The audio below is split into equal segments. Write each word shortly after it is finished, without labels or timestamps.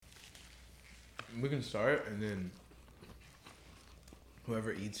We can start, and then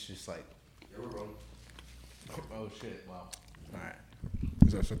whoever eats just like. Yeah, we're rolling. Oh shit! Wow. All right.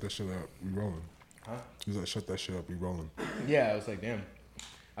 He's like, shut that shit up. We rolling. Huh? He's like, shut that shit up. We rolling. Yeah, I was like, damn.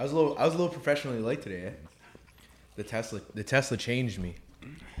 I was a little professionally late today. Eh? The Tesla changed me.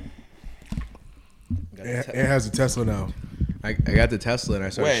 It has a Tesla now. I got the Tesla and I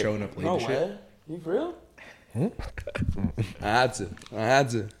started showing up late and shit. Way. You for real? I had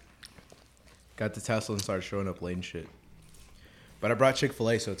to. Got the Tesla and started showing up late and shit. But I brought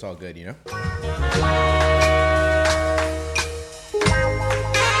Chick-fil-A, so it's all good, you know?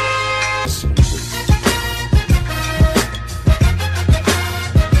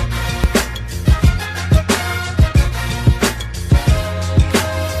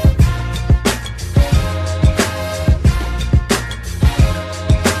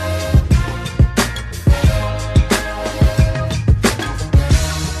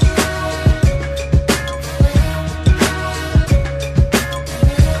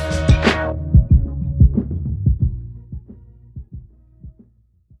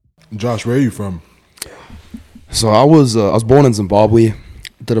 Josh, where are you from? So I was born in Zimbabwe,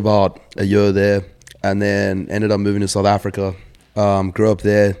 did about a year there, and then ended up moving to South Africa. Grew up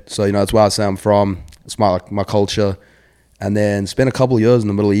there, so that's where I say I'm from. It's my culture, and then spent a couple of years in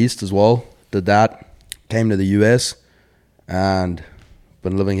the Middle East as well. Did that, came to the US, and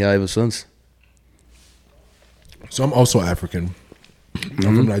been living here ever since. So I'm also African. I'm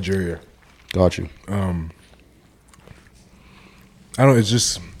from Nigeria. Got you.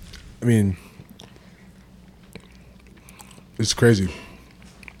 It's crazy.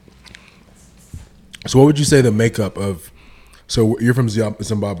 So what would you say the makeup of, so you're from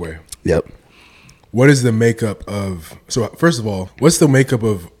Zimbabwe. Yep. What is the makeup of, so first of all, what's the makeup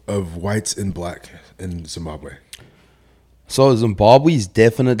of whites and black in Zimbabwe? So Zimbabwe's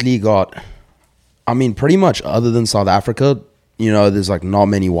definitely got, pretty much other than South Africa, there's like not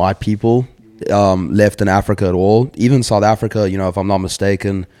many white people left in Africa at all. Even South Africa, if I'm not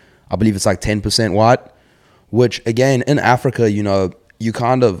mistaken, I believe it's like 10% white, which again, in Africa, you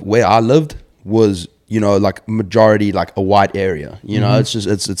kind of, where I lived was, like majority, like a white area, it's just,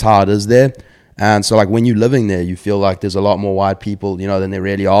 it's how it is there. And so like when you're living there, you feel like there's a lot more white people, than there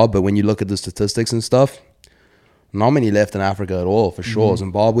really are. But when you look at the statistics and stuff, not many left in Africa at all, for sure.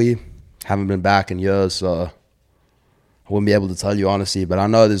 Zimbabwe, haven't been back in years, so I wouldn't be able to tell you honestly, but I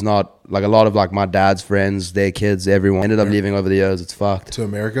know there's not, like a lot of like my dad's friends, their kids, everyone ended up leaving over the years. It's fucked. To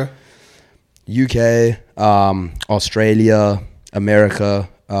America? UK, Australia, America.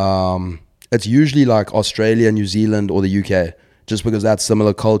 It's usually like Australia, New Zealand, or the UK, just because that's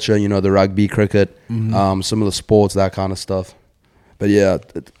similar culture, the rugby, cricket, similar sports, that kind of stuff. But yeah,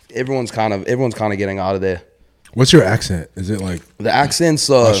 everyone's kind of getting out of there. What's your accent? Is it like the accent's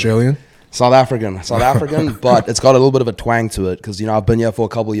Australian? South African, but it's got a little bit of a twang to it because, I've been here for a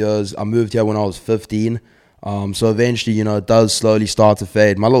couple of years. I moved here when I was 15. So eventually, it does slowly start to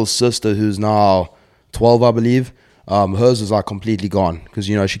fade. My little sister, who's now 12, I believe, hers is like completely gone because,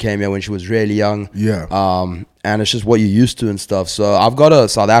 she came here when she was really young. Yeah. And it's just what you're used to and stuff. So I've got a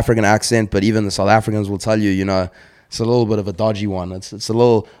South African accent, but even the South Africans will tell you, it's a little bit of a dodgy one. It's a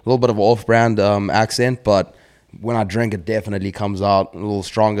little bit of an off-brand accent, but when I drink, it definitely comes out a little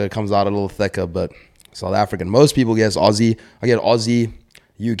stronger. It comes out a little thicker, but South African. Most people guess Aussie. I get Aussie,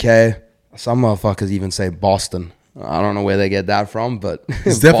 UK. Some motherfuckers even say Boston. I don't know where they get that from, but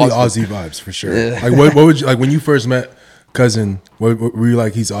it's definitely Aussie vibes for sure. Yeah. Like what would you like when you first met cousin? What were you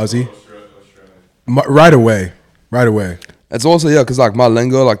like? He's Aussie. Right away. It's also because like my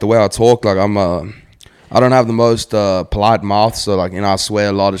lingo, like the way I talk, like I don't have the most polite mouth, so like I swear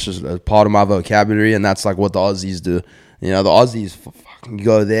a lot. It's just a part of my vocabulary, and that's like what the Aussies do. The Aussies fucking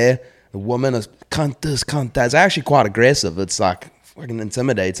go there. The woman is cunt this, cunt that. It's actually quite aggressive. It's like fucking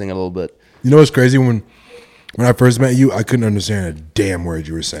intimidating a little bit. You know what's crazy? When I first met you, I couldn't understand a damn word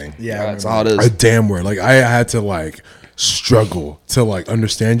you were saying. Yeah, that's how it is. A damn word. Like I had to like struggle to like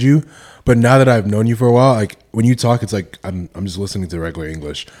understand you. But now that I've known you for a while, like when you talk, it's like I'm just listening to regular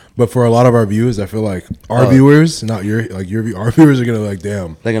English. But for a lot of our viewers, I feel like our viewers, not your our viewers are gonna like,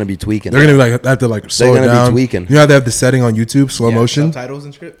 damn, they're gonna be tweaking. They're gonna be like have to like slow it down. They're gonna be tweaking. You know how they have the setting on YouTube, slow motion, subtitles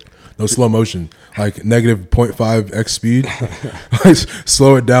and script. No slow motion, like negative 0.5x speed. Like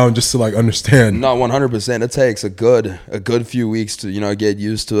slow it down just to like understand. No, 100%. It takes a good few weeks to get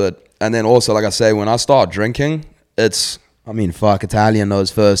used to it. And then also, like I say, when I start drinking, it's. Italian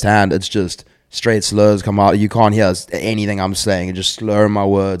knows firsthand. It's just straight slurs come out. You can't hear anything I'm saying. It's just slurring my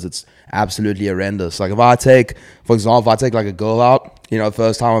words. It's absolutely horrendous. Like for example, if I take like a girl out,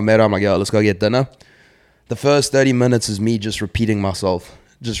 first time I met her, I'm like, yo, let's go get dinner. The first 30 minutes is me just repeating myself.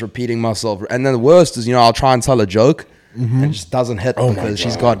 just repeating myself. And then the worst is, I'll try and tell a joke and it just doesn't hit because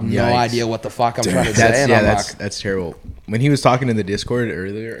she's got no Yikes. idea what the fuck I'm trying to say. And I'm like, That's terrible. When he was talking in the Discord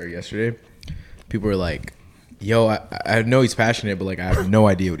earlier or yesterday, people were like, "Yo, I know he's passionate, but like I have no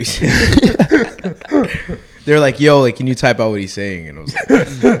idea what he's saying." They're like, "Yo, like can you type out what he's saying?" And I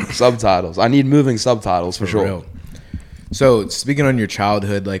was like, subtitles. I need moving subtitles for sure. real. So speaking on your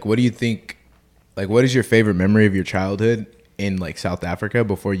childhood, like what do you think? Like, what is your favorite memory of your childhood in like South Africa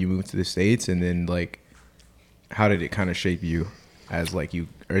before you moved to the States, and then like, how did it kind of shape you as like you,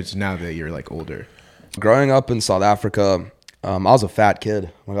 or it's now that you're like older? Growing up in South Africa, I was a fat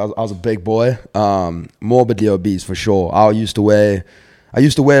kid. Like I was a big boy, morbidly obese for sure. I used to wear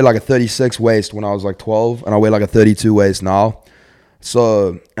like a 36 waist when I was like 12, and I wear like a 32 waist now.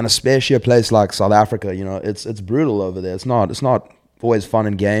 So, and especially a place like South Africa, it's brutal over there. It's not always fun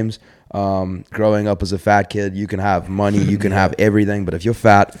and games. Growing up as a fat kid, you can have money, you can have everything, but if you're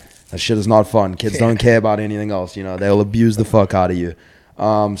fat, that shit is not fun. Kids don't care about anything else. They'll abuse the fuck out of you.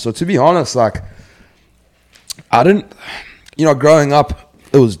 So to be honest, like I didn't, growing up,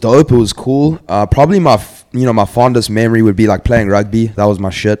 it was dope. It was cool. Probably my fondest memory would be like playing rugby. That was my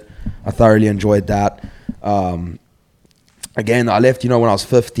shit. I thoroughly enjoyed that. Again, I left, when I was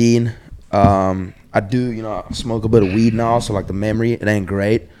 15. I do, smoke a bit of weed now. So like the memory, it ain't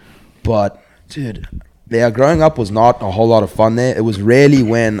great. But dude, yeah, growing up was not a whole lot of fun there. It was really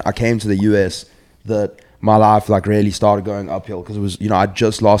when I came to the US that my life like really started going uphill, because it was, I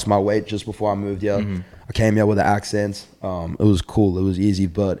just lost my weight just before I moved here. Mm-hmm. I came here with an accent. It was cool. It was easy.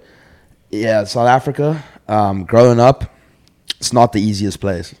 But yeah, South Africa, growing up, it's not the easiest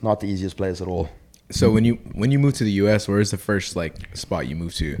place. It's not the easiest place at all. So when you moved to the US, where is the first like spot you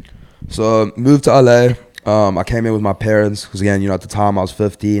moved to? So moved to LA. I came in with my parents because again, at the time I was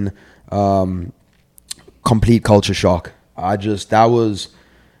 15. Complete culture shock. That was,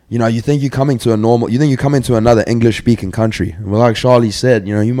 you think you're coming to another English speaking country. Well, like Charlie said,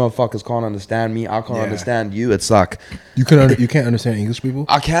 you motherfuckers can't understand me. I can't understand you. It's like you can't understand English people.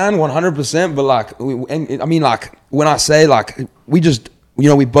 I can 100%, but like, I mean, like when I say like we just.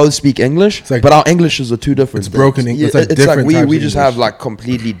 We both speak English, like, but our Englishes are two different. It's broken English. It's like we just have like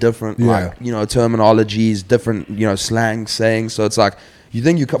completely different, like, terminologies, different, slang sayings. So it's like,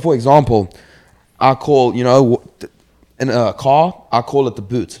 for example, I call, in a car, I call it the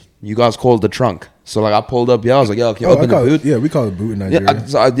boot. You guys call it the trunk. So like I pulled up, I was like, yo, can you open the boot? Yeah, we call it boot in Nigeria.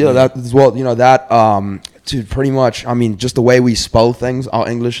 That as well, to pretty much, I mean, just the way we spell things, our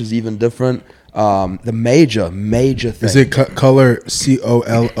English is even different. The major thing. Is it color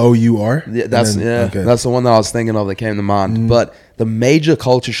COLOUR? Yeah, that's the one that I was thinking of that came to mind. Mm. But the major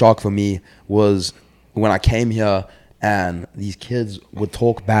culture shock for me was when I came here and these kids would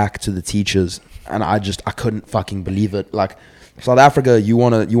talk back to the teachers, and I couldn't fucking believe it. Like South Africa, you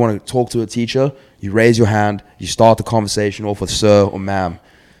wanna talk to a teacher, you raise your hand, you start the conversation off with sir or ma'am.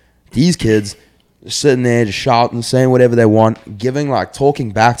 These kids sitting there just shouting, saying whatever they want, talking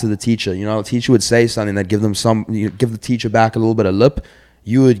back to the teacher. The teacher would say something that give the teacher back a little bit of lip.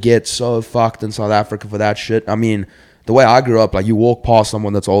 You would get so fucked in South Africa for that shit. I mean, the way I grew up, like you walk past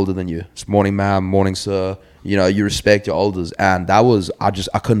someone that's older than you. It's morning ma'am, morning sir. You respect your elders. And that was, I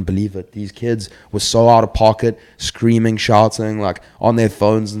couldn't believe it. These kids were so out of pocket, screaming, shouting, like on their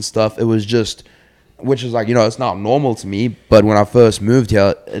phones and stuff. It was just, which is like, it's not normal to me. But when I first moved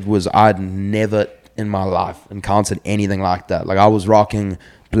here, I'd never in my life encountered anything like that. Like I was rocking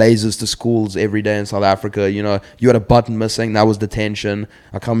blazers to schools every day in South Africa. You had a button missing, that was detention.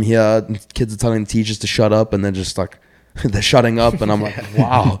 I come here, and kids are telling the teachers to shut up, and they're just like, they're shutting up. And I'm like,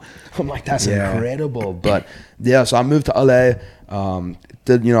 wow. I'm like, that's incredible. But yeah, so I moved to LA,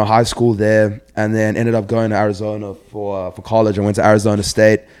 did, high school there, and then ended up going to Arizona for college. I went to Arizona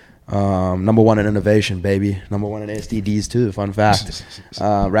State. Number one in innovation, baby. Number one in STDs too. Fun fact.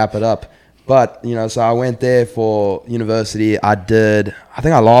 Wrap it up. But so I went there for university. I think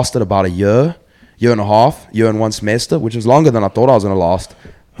I lasted about a year and a half, year and one semester, which is longer than I thought I was gonna last.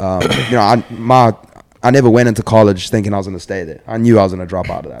 I never went into college thinking I was going to stay there. I knew I was going to drop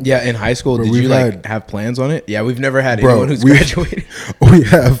out of that. Yeah, in high school, did you have plans on it? Yeah, we've never had anyone who's graduated. We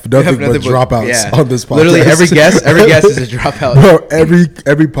have nothing but dropouts on this podcast. Literally every guest is a dropout. Bro,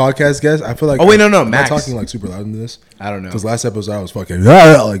 every podcast guest, I feel like. Oh wait, no, Max. Am I talking like super loud in this? I don't know. Because last episode I was fucking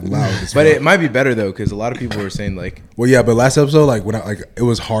like loud. But it might be better though, because a lot of people were saying like. Well, yeah, but last episode, like when it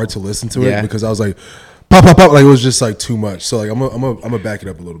was hard to listen to it because I was like, pop, like it was just like too much. So like I'm gonna back it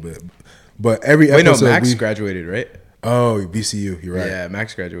up a little bit. But every episode, Max graduated, right? Oh, VCU, you're right. Yeah,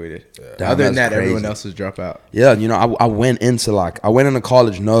 Max graduated. Other than that, crazy. Everyone else is dropout. Yeah, I went into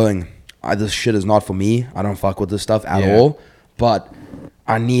college knowing this shit is not for me. I don't fuck with this stuff at all. But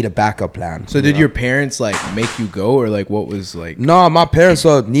I need a backup plan. So did your parents like make you go, or like what was like? No, my parents.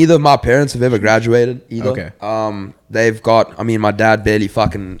 So neither of my parents have ever graduated either. Okay. They've got. I mean, my dad barely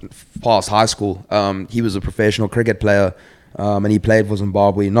fucking passed high school. He was a professional cricket player, and he played for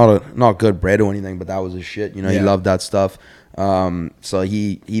Zimbabwe. Not good bread or anything, but that was his shit. You know, he loved that stuff. So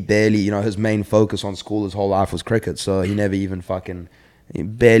he barely. You know, his main focus on school his whole life was cricket. So he never even he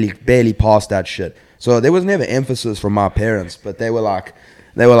barely passed that shit. So there was never emphasis from my parents, but they were like,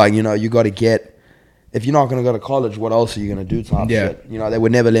 you know, you got to get, if you're not going to go to college, what else are you going to do type shit? You know, they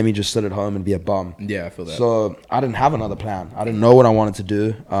would never let me just sit at home and be a bum. Yeah, I feel that. So I didn't have another plan. I didn't know what I wanted to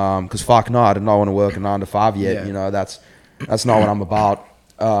do. Because fuck no, I did not want to work a 9 to 5 yet. Yeah. You know, that's not what I'm about.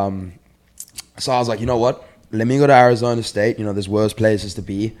 So I was like, you know what? Let me go to Arizona State. You know, there's worse places to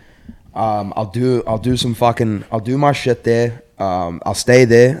be. I'll do my shit there. I'll stay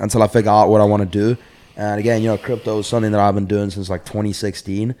there until I figure out what I want to do. And again, you know, crypto is something that I've been doing since like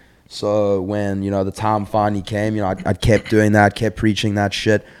 2016. So when, you know, the time finally came, you know, I kept doing that, kept preaching that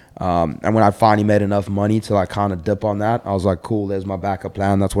shit. And when I finally made enough money to like kind of dip on that, I was like, cool, there's my backup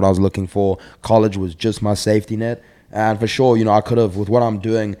plan. That's what I was looking for. College was just my safety net. And for sure, you know, I could have, with what I'm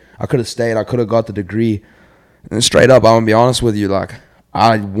doing, I could have stayed. I could have got the degree. And straight up, I'm going to be honest with you, like,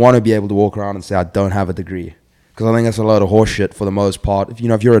 I want to be able to walk around and say I don't have a degree. Because I think that's a load of horse shit for the most part. If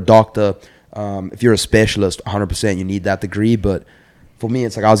you're a doctor, if you're a specialist, 100% you need that degree. But for me,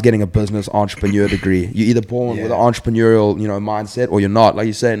 it's like I was getting a business entrepreneur degree. You're either born with an entrepreneurial, you know, mindset, or you're not. Like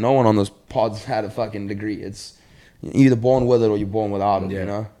you said, no one on those pods had a fucking degree. It's you're either born with it or you're born without it. You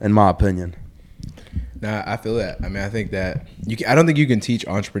know, in my opinion. Nah, I feel that. I mean, I think that I don't think you can teach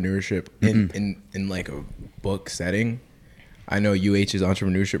entrepreneurship in like a book setting. I know UH's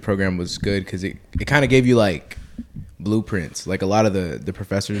entrepreneurship program was good because it kind of gave you like blueprints. Like a lot of the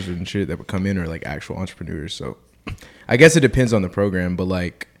professors and shit that would come in are like actual entrepreneurs. So I guess it depends on the program, but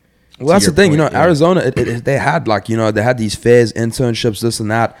like, well, that's the thing, you know, Arizona, they had like, you know, they had these fairs, internships, this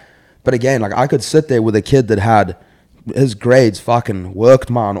and that. But again, like I could sit there with a kid that had his grades fucking worked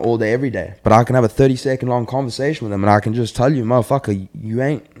mine all day, every day. But I can have a 30-second long conversation with him and I can just tell you, motherfucker,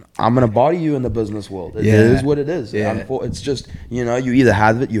 I'm going to body you in the business world. It is what it is. Yeah. It's just, you know, you either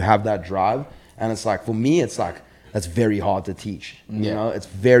have it, you have that drive. And it's like, for me, it's like, that's very hard to teach. You know, it's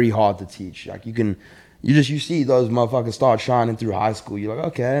very hard to teach. Like you see those motherfuckers start shining through high school. You're like,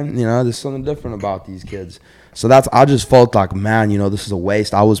 okay, you know, there's something different about these kids. So I just felt like, man, you know, this is a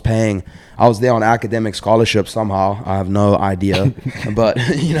waste. I was there on academic scholarship somehow. I have no idea, but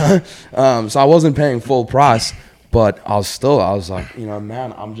you know, so I wasn't paying full price, but I was like, you know,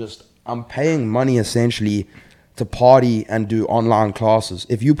 man, I'm paying money essentially to party and do online classes.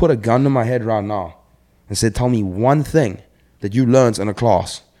 If you put a gun to my head right now and said, tell me one thing that you learned in a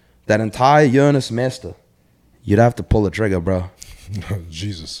class that entire year in a semester, you'd have to pull the trigger, bro.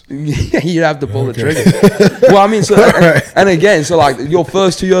 Jesus. You'd have to pull the trigger. Well, I mean, so and again, so like your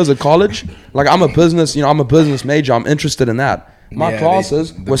first 2 years of college, like I'm a business major. I'm interested in that. My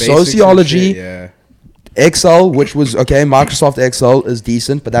classes were sociology, Excel, which was okay. Microsoft Excel is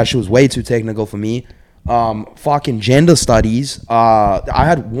decent, but that shit was way too technical for me. Fucking gender studies. I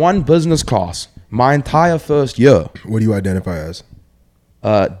had one business class my entire first year. What do you identify as?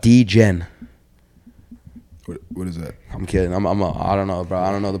 D-gen. What is that? I'm kidding. I don't know, bro.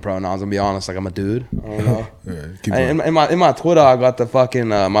 I don't know the pronouns. I'm gonna be honest. Like I'm a dude. I don't know. In my Twitter, I got the fucking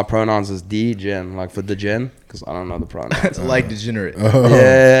my pronouns is D-gen, like for degen, because I don't know the pronouns. It's like degenerate. Yeah,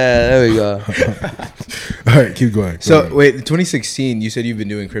 there we go. All right, keep going. So wait, 2016. You said you've been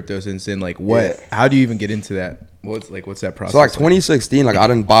doing crypto since then. Like what? Yeah. How do you even get into that? What's that process? So like 2016, like I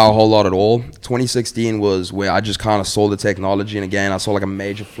didn't buy a whole lot at all. 2016 was where I just kind of saw the technology, and again, I saw like a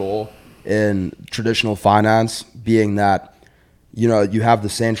major flaw in traditional finance, being that, you know, you have the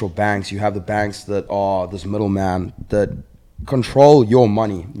central banks, you have the banks that are this middleman that control your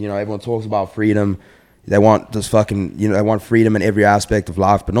money. You know, everyone talks about freedom. They want this fucking, you know, they want freedom in every aspect of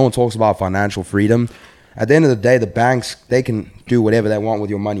life, but no one talks about financial freedom. At the end of the day, the banks, they can do whatever they want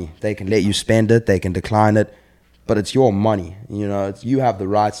with your money. They can let you spend it, they can decline it, but it's your money. You know, you have the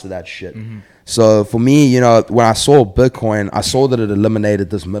rights to that shit. Mm-hmm. So for me, you know, when I saw Bitcoin, I saw that it eliminated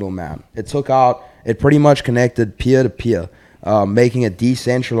this middleman. It pretty much connected peer to peer, making it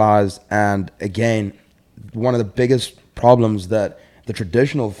decentralized. And again, one of the biggest problems that the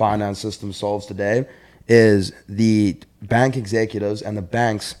traditional finance system solves today is the bank executives and the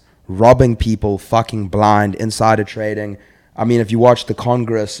banks robbing people fucking blind, insider trading. I mean, if you watch the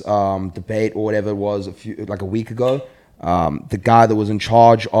Congress debate or whatever it was a week ago, the guy that was in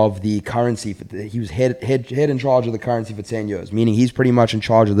charge of the currency, he was head in charge of the currency for 10 years, meaning he's pretty much in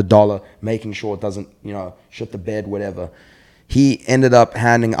charge of the dollar, making sure it doesn't, you know, shit the bed, whatever. he ended up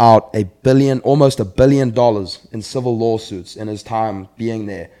handing out almost $1 billion in civil lawsuits in his time being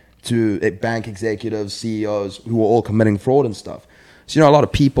there to bank executives, CEOs who were all committing fraud and stuff. So, a lot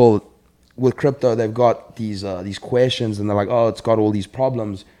of people with crypto, they've got these questions and they're like, oh, it's got all these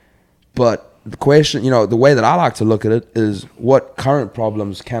problems. But the question, the way that I like to look at it is what current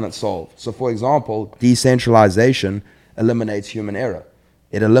problems can it solve? So, for example, decentralization eliminates human error.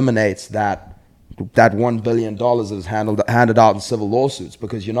 It eliminates that $1 billion that is handed out in civil lawsuits,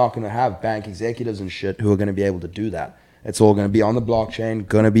 because you're not going to have bank executives and shit who are going to be able to do that. It's all going to be on the blockchain,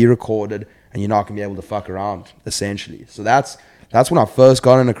 going to be recorded, and you're not going to be able to fuck around, essentially. So that's when I first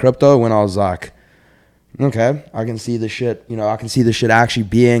got into crypto, when I was like, okay, I can see the shit, I can see the shit actually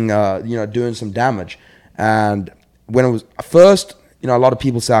being, doing some damage. And when it was first, a lot of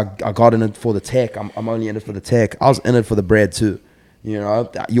people say I got in it for the tech. I'm only in it for the tech. I was in it for the bread too. You're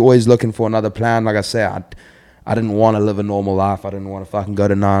always looking for another plan. Like I said, I didn't want to live a normal life. I didn't want to fucking go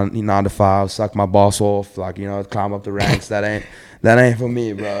to 9 to 5, suck my boss off, like, climb up the ranks. That ain't for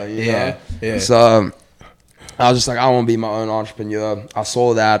me, bro. Yeah. So I was just like, I want to be my own entrepreneur. I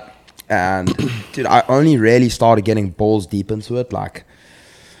saw that, and dude, I only really started getting balls deep into it like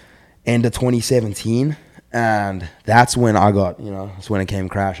end of 2017, and that's when I got, that's when it came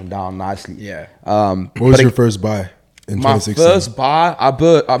crashing down nicely. Yeah. What was your first buy? My first buy, it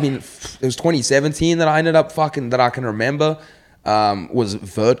was 2017 that I ended up that I can remember, was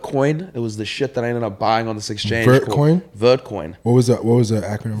Vertcoin. It was the shit that I ended up buying on this exchange. Vertcoin? Vertcoin. What was that? What was the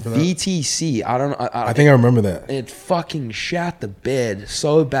acronym for that? VTC. I don't know. I think I remember that. It fucking shat the bed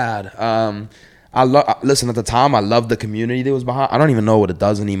so bad. Listen, at the time, I loved the community that was behind. I don't even know what it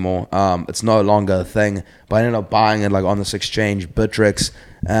does anymore. It's no longer a thing. But I ended up buying it like on this exchange, Bittrex,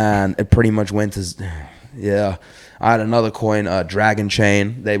 and it pretty much went as, yeah. I had another coin, Dragon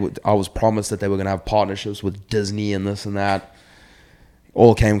Chain. I was promised that they were going to have partnerships with Disney and this and that.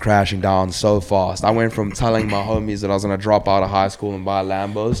 All came crashing down so fast. I went from telling my homies that I was going to drop out of high school and buy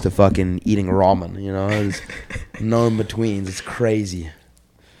Lambos to fucking eating ramen, There's no in-betweens. It's crazy.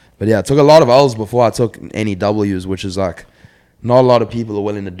 But yeah, I took a lot of L's before I took any W's, which is like not a lot of people are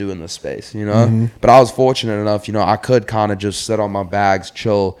willing to do in this space, Mm-hmm. But I was fortunate enough, I could kind of just sit on my bags,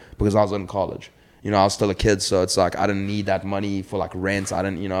 chill, because I was in college. I was still a kid, so it's like I didn't need that money for like rent. I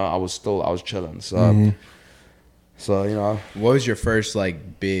didn't, I was chilling. So, What was your first first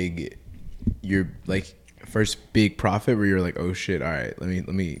big profit where you're like, oh shit, all right, let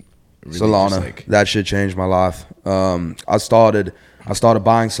me really Solana. That shit changed my life. I started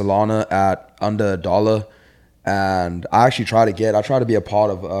buying Solana at under $1, and I tried to be a part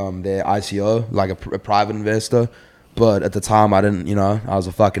of their ICO, like a private investor. But at the time, I didn't, I was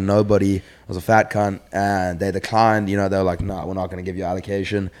a fucking nobody. I was a fat cunt, and they declined. They were like, no, we're not going to give you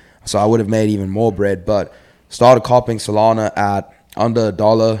allocation. So I would have made even more bread. But started copying Solana at under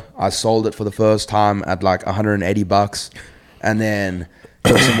 $1. I sold it for the first time at like $180, and then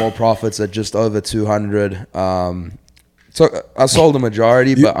took some more profits at just over 200. So I sold the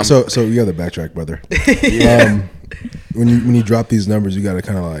majority, but so you got to backtrack, brother. When you drop these numbers, you got to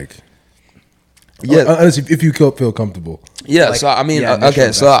kind of like. Yeah, honestly, if you feel comfortable. Yeah, like, so I mean,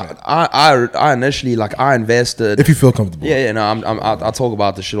 okay, so I initially I invested. If you feel comfortable. Yeah, no, I talk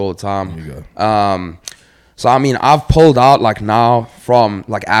about this shit all the time. There you go. So I mean, I've pulled out now from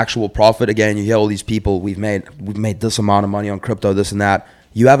actual profit. Again, you hear all these people, we've made this amount of money on crypto, this and that.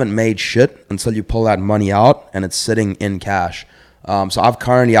 You haven't made shit until you pull that money out and it's sitting in cash. So I've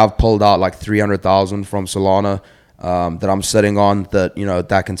pulled out 300,000 from Solana that I'm sitting on that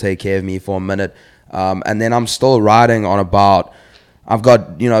that can take care of me for a minute. And then I'm still riding on I've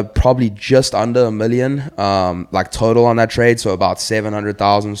got, probably just under $1 million, total on that trade. So about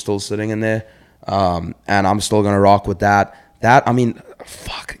 700,000 still sitting in there. And I'm still going to rock with that. I mean,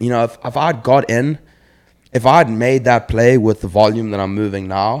 fuck, if I'd got in, if I'd made that play with the volume that I'm moving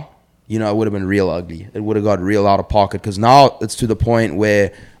now, it would have been real ugly. It would have got real out of pocket, because now it's to the point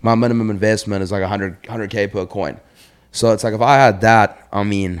where my minimum investment is 100K per coin. So it's if I had that, I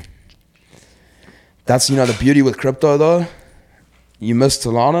mean, that's, the beauty with crypto though. You missed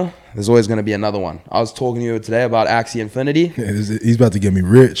Solana, there's always going to be another one. I was talking to you today about Axie Infinity. Yeah, he's about to get me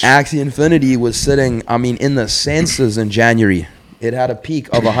rich. Axie Infinity was sitting, in the census in January. It had a peak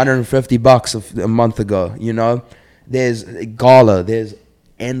of $150 a month ago, There's Gala, there's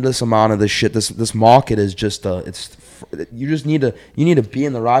endless amount of this shit. This market is just, you need to be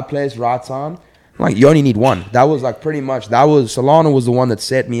in the right place, right time. You only need one. That was Solana was the one that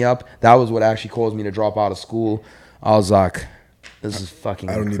set me up. That was what actually caused me to drop out of school. I was like, this is fucking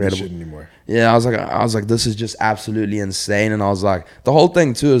incredible. I don't need this shit anymore. Yeah, I was like, this is just absolutely insane. And I was like, the whole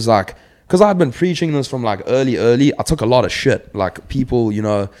thing too is because I'd been preaching this from like early. I took a lot of shit. Like people, you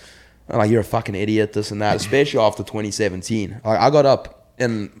know, like you're a fucking idiot, this and that. Especially after 2017. Like I got up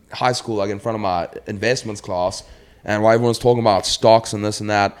in high school, like in front of my investments class, and while everyone's talking about stocks and this and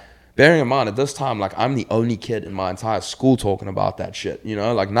that. Bearing in mind, at this time, like, I'm the only kid in my entire school talking about that shit, you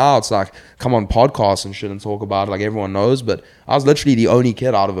know? Like, now it's like, come on podcasts and shit and talk about it, like, everyone knows. But I was literally the only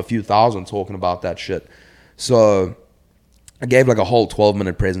kid out of a few thousand talking about that shit. So I gave, like, a whole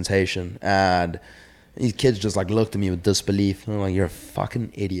 12-minute presentation. And these kids just, like, looked at me with disbelief. And I'm like, you're a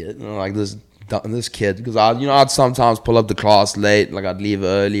fucking idiot. And I'm like, this kid. Because, I'd sometimes pull up to class late. Like, I'd leave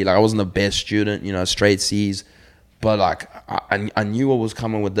early. Like, I wasn't the best student, you know, straight C's. But, like, I knew what was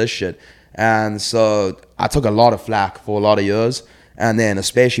coming with this shit. And so I took a lot of flack for a lot of years. And then,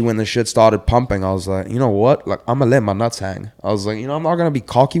 especially when the shit started pumping, I was like, you know what? Like, I'm going to let my nuts hang. I was like, you know, I'm not going to be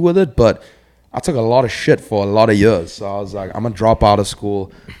cocky with it. But I took a lot of shit for a lot of years. So I was like, I'm going to drop out of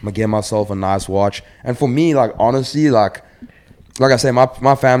school. I'm going to get myself a nice watch. And for me, like, honestly, like I say,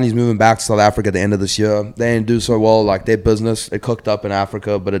 my family's moving back to South Africa at the end of this year. They didn't do so well. Like, their business, it cooked up in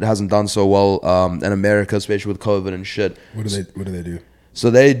Africa, but it hasn't done so well in America, especially with COVID and shit. What do they do?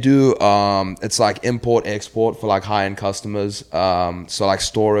 So they do, it's like import, export for like high-end customers. So like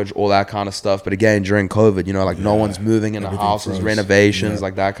storage, all that kind of stuff. But again, during COVID, you know, like no one's moving in the houses, froze. Renovations,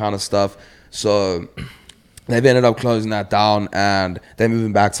 like that kind of stuff. So they've ended up closing that down, and they're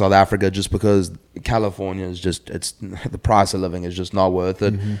moving back to South Africa just because California is just, it's the price of living is just not worth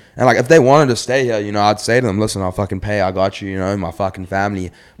it. And like if they wanted to stay here, you know, I'd say to them, listen, I'll fucking pay, I got you, you know, my fucking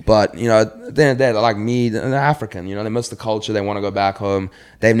family. But you know, at the end of the day, they're like me, they're African, you know, they miss the culture, they want to go back home.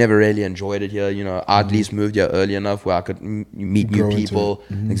 They've never really enjoyed it here, you know. I at least moved here early enough where I could meet new people.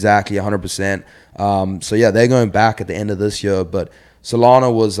 Exactly, 100%. So yeah, they're going back at the end of this year. But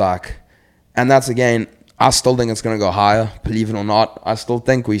Solana was like, and that's again, I still think it's going to go higher, believe it or not. I still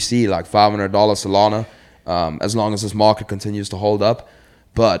think we see like $500 Solana as long as this market continues to hold up.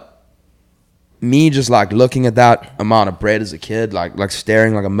 But me just like looking at that amount of bread as a kid, like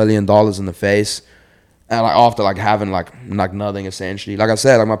staring like $1 million in the face, and like after like having like nothing essentially. Like I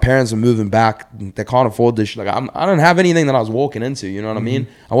said, like my parents are moving back. They can't afford this shit. Like I don't have anything that I was walking into, you know what I mean?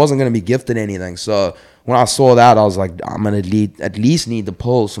 I wasn't going to be gifted anything. So when I saw that, I was like, I'm gonna at least need to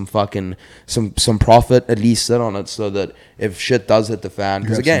pull some fucking some profit, at least sit on it, so that if shit does hit the fan,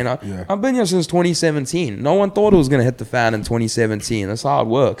 because again, I've been here since 2017. No one thought it was gonna hit the fan in 2017. That's how it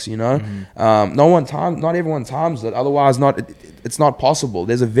works, you know. Not everyone times it. Otherwise, it's not possible.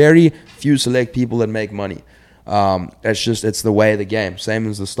 There's a very few select people that make money. It's the way of the game. Same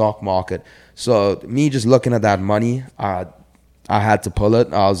as the stock market. So me just looking at that money, I had to pull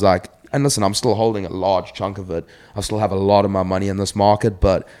it. I was like. And listen, I'm still holding a large chunk of it. I still have a lot of my money in this market.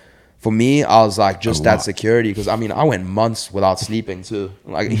 But for me, I was like, just that security. Because, I mean, I went months without sleeping, too.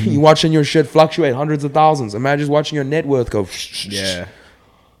 Like, you watching your shit fluctuate hundreds of thousands. Imagine just watching your net worth go. Yeah.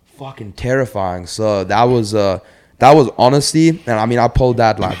 Fucking terrifying. So that was honesty. And, I mean, I pulled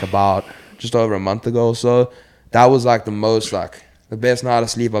that, like, about just over a month ago or so. That was, like, the best night of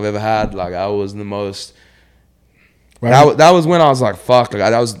sleep I've ever had. Like, I was the most... That was when I was like, fuck. Like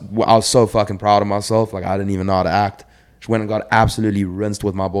I was so fucking proud of myself. Like I didn't even know how to act. Just went and got absolutely rinsed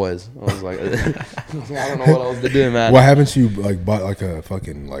with my boys. I was like, I don't know what else to do, man. What happened to you? Like bought like a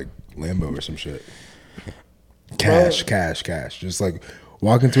fucking like Lambo or some shit. Cash. Just like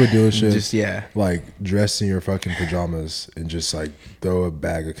walk into a dealership, like dress in your fucking pajamas and just like throw a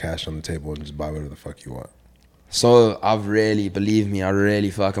bag of cash on the table and just buy whatever the fuck you want. So believe me, I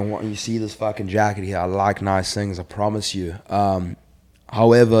really fucking want you see this fucking jacket here. I like nice things, I promise you.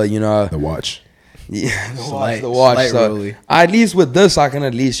 However, you know, the watch. Yeah, the watch. So at least with this, I can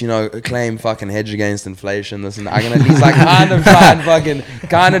at least, you know, claim fucking hedge against inflation. This and I can at least like kind of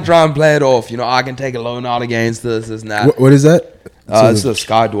try and play it off. You know, I can take a loan out against this and that. What is that? It's a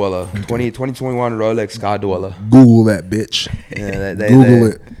Sky Dweller, 2021 Rolex Sky Dweller. Google that bitch. Yeah, Google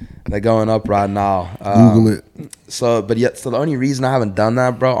it. They're going up right now. Google it. So the only reason I haven't done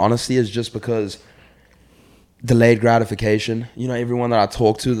that, bro, honestly, is just because delayed gratification. You know, everyone that I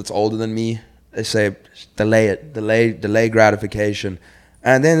talk to that's older than me, they say delay gratification.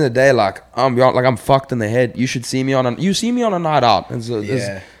 And at the end of the day, like I'm fucked in the head. You see me on a night out.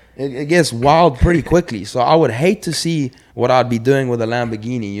 It gets wild pretty quickly. So I would hate to see what I'd be doing with a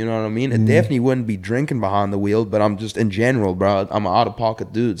Lamborghini. You know what I mean? It definitely wouldn't be drinking behind the wheel, but I'm just in general, bro. I'm an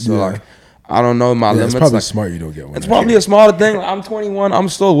out-of-pocket dude. So like, I don't know my limits. It's probably like, smart you don't get one. It's probably a smarter thing. Like, I'm 21. I'm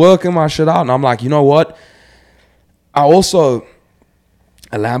still working my shit out, and I'm like, you know what?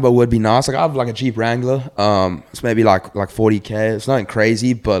 A Lambo would be nice. Like I have like a Jeep Wrangler. It's maybe like 40K. It's nothing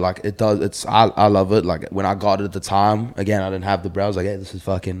crazy, but like it does. I love it. Like when I got it at the time, again I didn't have the browse. I was like, hey, this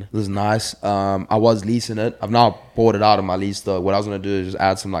is nice. I was leasing it. I've now bought it out of my lease though. What I was gonna do is just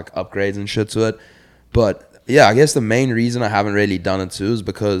add some like upgrades and shit to it. But yeah, I guess the main reason I haven't really done it too is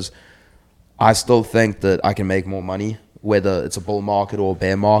because I still think that I can make more money, whether it's a bull market or a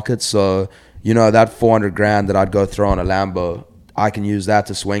bear market. So you know that 400 grand that I'd go throw on a Lambo, I can use that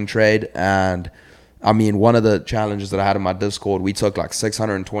to swing trade. And I mean, one of the challenges that I had in my Discord, we took like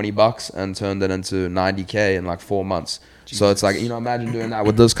 $620 and turned it into 90K in like 4 months. Jesus. So it's like, you know, imagine doing that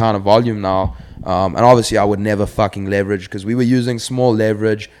with this kind of volume now. And obviously I would never fucking leverage because we were using small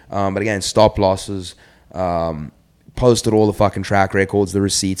leverage. But again, stop losses, posted all the fucking track records, the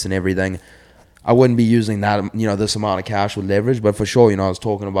receipts and everything. I wouldn't be using that, you know, this amount of cash with leverage. But for sure, you know, I was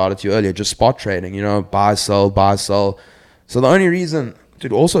talking about it to you earlier, just spot trading, you know, buy, sell, buy, sell. So the only reason,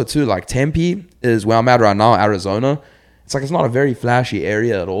 dude, also too, like Tempe is where I'm at right now, Arizona. It's like, it's not a very flashy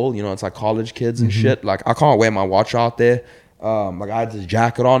area at all. You know, it's like college kids and shit. Like I can't wear my watch out there. Like I had this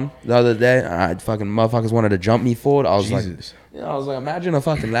jacket on the other day and I fucking motherfuckers wanted to jump me for it. I was Jesus. like, I was like, imagine a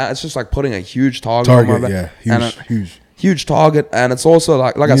fucking, it's just like putting a huge target on my back. Yeah, huge target. And it's also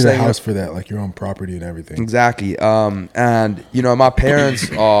like you I need said, a house for that, like your own property and everything. Exactly. And you know, my parents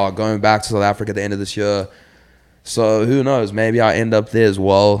are going back to South Africa at the end of this year. So who knows? Maybe I end up there as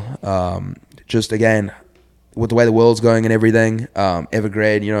well. Just again, with the way the world's going and everything,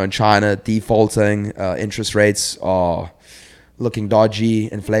 Evergrande, you know, in China defaulting, interest rates are looking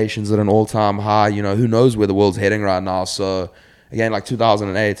dodgy, inflation's at an all-time high. You know, who knows where the world's heading right now? So again, like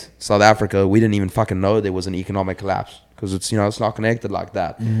 2008, South Africa, we didn't even fucking know there was an economic collapse because it's, you know, it's not connected like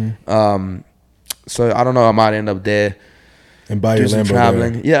that. So I don't know. I might end up there. And buy your Lambo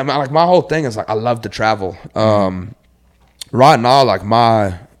traveling. there. Yeah, man, like my whole thing is like I love to travel. Right now, like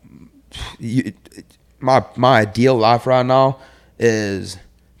my ideal life right now is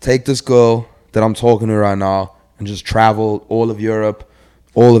take this girl that I'm talking to right now and just travel all of Europe,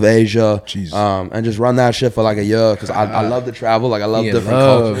 all of Asia, and just run that shit for like a year because I love to travel. Like I love different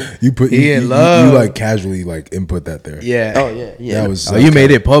cultures. You like casually like input that there. Yeah. Oh yeah. That was you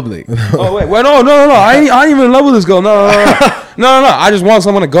made it public. Oh wait, no. I ain't even in love with this girl. No. I just want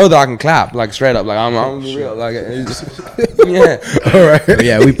someone to go that I can clap, like straight up. Like I'm gonna be real. Like yeah. All right. But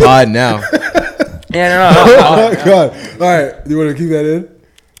yeah, we pod now. Yeah, no. Oh my God. All right. Do you want to keep that in?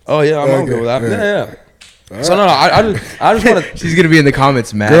 Oh yeah, I'm good with that. Yeah. Right. So no, I just want to. She's gonna be in the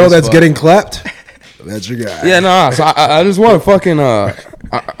comments, man. Girl that's getting clapped. That's your guy. Yeah, no. So I just want to fucking.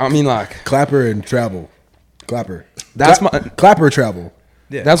 I mean, like clapper and travel. Clapper. That's my clapper travel.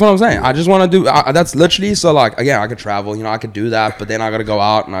 Yeah. That's what I'm saying. I just want to do. That's literally so. Like again, I could travel. You know, I could do that, but then I got to go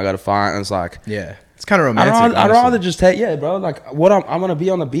out and I got to find. And it's like it's kind of romantic. I'd rather just take bro. Like what I'm gonna be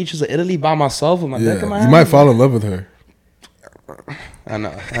on the beaches of Italy by myself with my dick in my hand. You might fall in love with her. I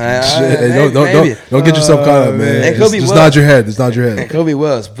know. Don't get yourself caught up, man. It could be just worse. nod your head. Just nod your head. It could be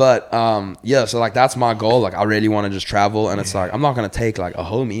worse, but yeah. So like that's my goal. Like I really want to just travel, and it's like I'm not gonna take like a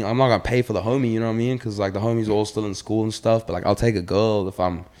homie. I'm not gonna pay for the homie. You know what I mean? Because like the homies are all still in school and stuff. But like I'll take a girl if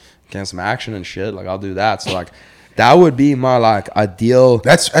I'm getting some action and shit. Like I'll do that. So like that would be my like ideal.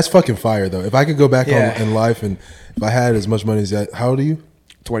 That's fucking fire though. If I could go back in life and if I had as much money as that, how old are you?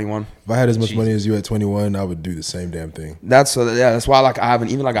 21. If I had as much money as you at 21, I would do the same damn thing. That's why like I haven't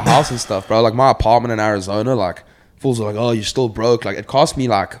even like a house and stuff, bro. Like my apartment in Arizona, like fools are like, oh, you're still broke. Like it cost me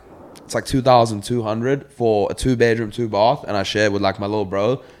like it's like $2,200 for a 2-bedroom, 2-bath, and I shared with like my little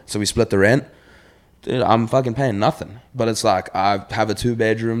bro. So we split the rent. Dude, I'm fucking paying nothing. But it's like I have a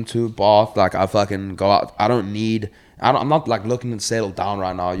 2-bedroom, 2-bath. Like I fucking go out. I'm not like looking to settle down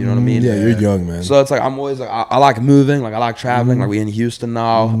right now. You know what I mean? Yeah, you're young, man. So it's like I'm always like I like moving. Like I like traveling. Like we're in Houston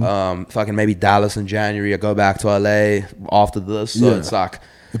now. Fucking maybe Dallas in January. I go back to LA after this. So it's like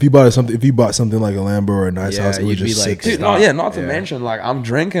if you bought something like a Lambo or a nice house, it would just like, sit. Not to mention like I'm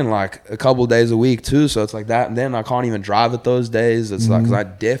drinking like a couple days a week too. So it's like that. And then I can't even drive it those days. It's like 'cause I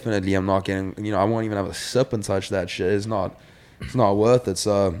definitely am not getting. You know, I won't even have a sip and touch that shit. It's not worth it.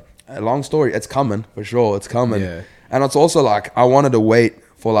 So a long story. It's coming for sure. It's coming. Yeah. And it's also like I wanted to wait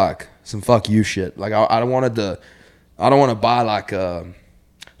for like some fuck you shit. Like I don't want to buy like a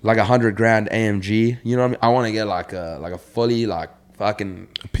 $100,000 AMG. You know what I mean? I want to get like a fully like fucking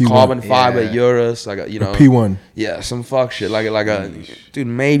P1. carbon fiber Urus, like a P1. Yeah, some fuck shit. Like a dude,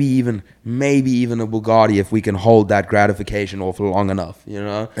 maybe even a Bugatti if we can hold that gratification off long enough. You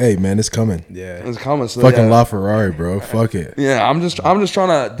know? Hey man, it's coming. Yeah, it's coming. So fucking LaFerrari, bro. Fuck it. Yeah, I'm just trying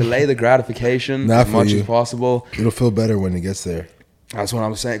to delay the gratification as much as possible. It'll feel better when it gets there. That's what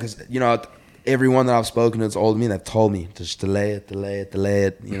I'm saying. Because, you know, everyone that I've spoken to that's older than me, they've told me just delay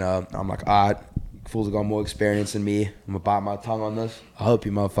it. You know, I'm like, all right, fools have got more experience than me. I'm gonna bite my tongue on this. I hope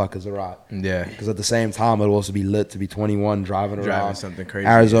you motherfuckers are right. Yeah. Because at the same time, it'll also be lit to be 21 driving around something crazy.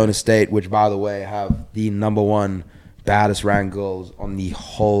 Arizona State, which by the way have the #1 baddest ranked girls on the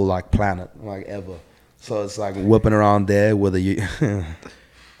whole like planet, like ever. So it's like whipping around there whether you.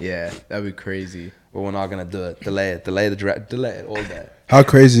 Yeah, that'd be crazy. But we're not gonna do it. Delay it all day. How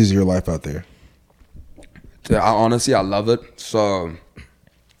crazy is your life out there? Honestly, I love it. So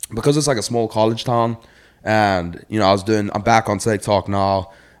because it's like a small college town, and you know, I'm back on TikTok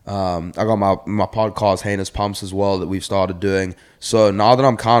now. I got my podcast Heinous Pumps as well that we've started doing. So now that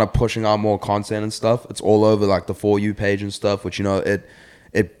I'm kind of pushing out more content and stuff, it's all over like the For You page and stuff, which, you know, it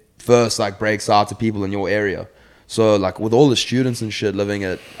first like breaks out to people in your area. So like with all the students and shit living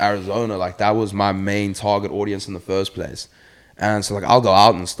at Arizona, like that was my main target audience in the first place. And so like I'll go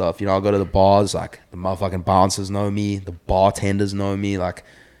out and stuff, you know, I'll go to the bars, like the motherfucking bouncers know me, the bartenders know me. Like,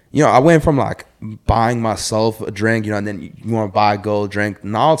 you know, I went from like buying myself a drink, you know, and then you want to buy a girl a drink.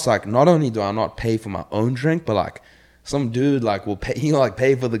 Now it's like, not only do I not pay for my own drink, but like some dude like will pay, you know, like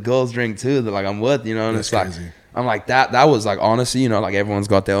pay for the girl's drink too that like I'm with, you know. And That's it's like, crazy. I'm like that was like, honestly, you know, like everyone's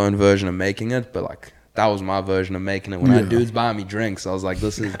got their own version of making it, but like that was my version of making it when that dude's buying me drinks. I was like,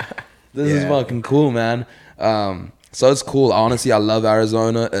 this is fucking cool, man. So it's cool. Honestly, I love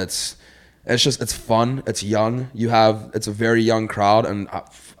Arizona. It's fun. It's young. It's a very young crowd, and I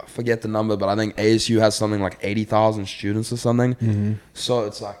forget the number, but I think ASU has something like 80,000 students or something. Mm-hmm. So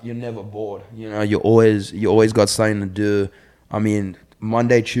it's like you're never bored. You know, you always got something to do. I mean,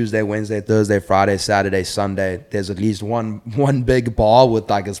 Monday, Tuesday, Wednesday, Thursday, Friday, Saturday, Sunday, there's at least one big bar with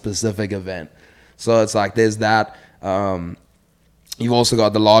like a specific event. So it's like there's that. You've also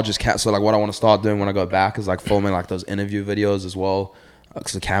got the largest so like what I want to start doing when I go back is like filming like those interview videos as well,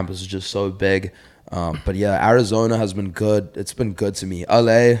 because the campus is just so big. But yeah, Arizona has been good. It's been good to me.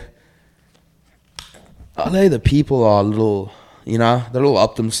 LA, the people are a little, you know, they're a little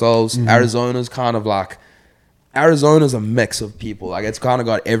up themselves. Mm-hmm. Arizona's a mix of people. Like it's kind of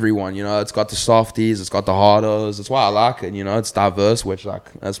got everyone, you know. It's got the softies, it's got the hardos. That's why I like it, you know. It's diverse, which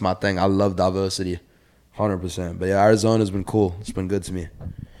like that's my thing. I love diversity, 100%. But yeah, Arizona's been cool. It's been good to me.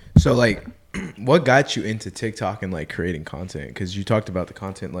 So like, what got you into TikTok and like creating content? Because you talked about the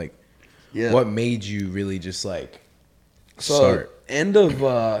content. Like, what made you really just like start? End of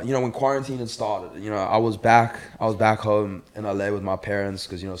you know, when quarantine had started, you know, I was back home in LA with my parents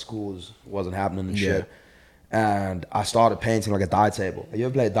because, you know, school wasn't happening and shit. And I started painting like a dye table. Have you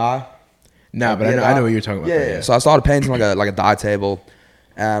ever played dye? Nah, but I know what you're talking about. Yeah. So I started painting like a dye table,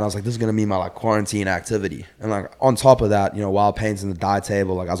 and I was like, this is gonna be my like quarantine activity. And like on top of that, you know, while painting the dye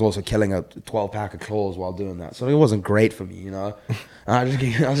table, like I was also killing a 12-pack of claws while doing that. So it wasn't great for me, you know. And I was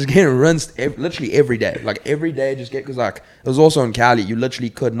just getting rinsed literally every day, because like it was also in Cali. You literally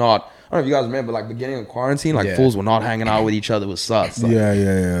could not. I don't know if you guys remember, like beginning of quarantine, like fools were not hanging out with each other with suts. Like,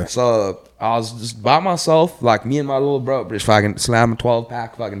 yeah. So I was just by myself, like me and my little bro, just fucking slam a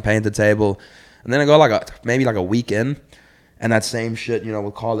 12-pack, fucking paint the table. And then I go maybe a week in, and that same shit, you know,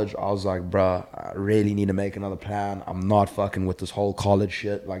 with college, I was like, bro, I really need to make another plan. I'm not fucking with this whole college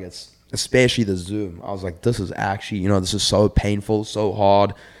shit. Like it's, especially the Zoom. I was like, this is actually, you know, this is so painful, so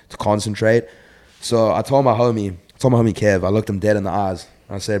hard to concentrate. So I told my homie Kev, I looked him dead in the eyes.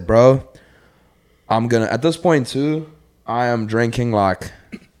 I said, bro, at this point too, I am drinking like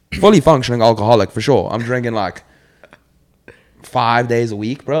fully functioning alcoholic for sure. I'm drinking like 5 days a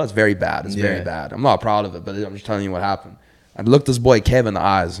week, bro. It's very bad. It's very bad. I'm not proud of it, but I'm just telling you what happened. I looked this boy Kev in the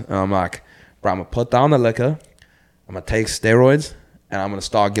eyes, and I'm like, bro, I'm going to put down the liquor. I'm going to take steroids, and I'm going to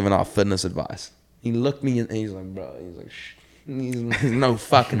start giving out fitness advice. He looked me, and he's like, bro, there's no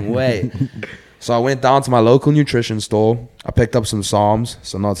fucking way. So I went down to my local nutrition store. I picked up some Psalms,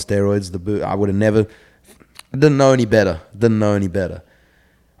 so not steroids. I would have never, I didn't know any better.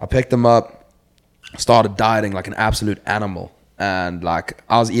 I picked them up, started dieting like an absolute animal. And like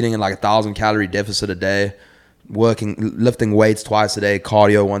I was eating in like 1,000 calorie deficit a day, lifting weights twice a day,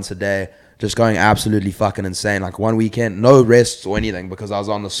 cardio once a day, just going absolutely fucking insane. Like one weekend, no rests or anything because I was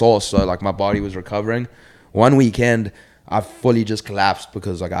on the sauce, so like my body was recovering. One weekend, I fully just collapsed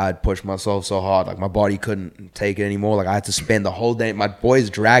because like I had pushed myself so hard, like my body couldn't take it anymore. Like I had to spend the whole day. My boys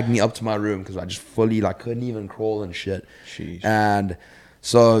dragged me up to my room because I just fully like couldn't even crawl and shit. Sheesh. And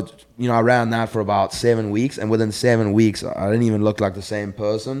so, you know, I ran that for about 7 weeks, and within 7 weeks, I didn't even look like the same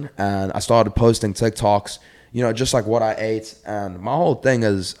person. And I started posting TikToks, you know, just like what I ate. And my whole thing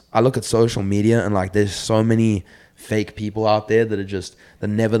is, I look at social media and like there's so many fake people out there that they're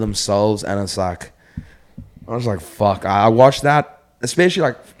never themselves, and it's like, I was like, fuck. I watched that, especially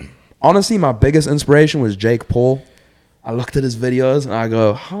like honestly, my biggest inspiration was Jake Paul. I looked at his videos and I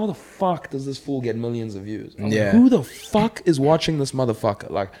go, how the fuck does this fool get millions of views? I was like, who the fuck is watching this motherfucker?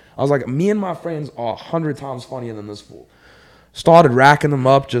 Like, I was like, me and my friends are 100 times funnier than this fool. Started racking them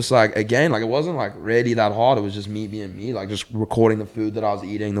up, just like, again, like, it wasn't like really that hard. It was just me being me, like just recording the food that I was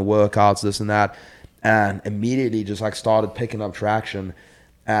eating, the workouts, this and that. And immediately just like started picking up traction.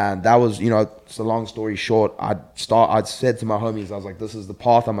 And that was, you know, it's a long story short. I'd said to my homies, I was like, this is the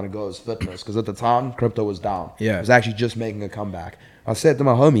path I'm going to go, is fitness. Because at the time, crypto was down. Yeah. It was actually just making a comeback. I said to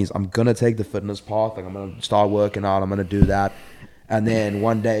my homies, I'm going to take the fitness path. Like, I'm going to start working out. I'm going to do that. And then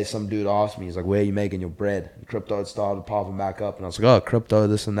one day, some dude asked me, he's like, where are you making your bread? And crypto had started popping back up. And I was like, oh, crypto,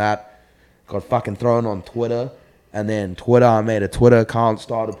 this and that. Got fucking thrown on Twitter. And then Twitter, I made a Twitter account,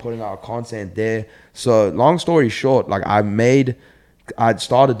 started putting out content there. So long story short, like, I'd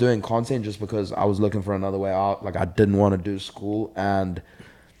started doing content just because I was looking for another way out. Like, I didn't want to do school. And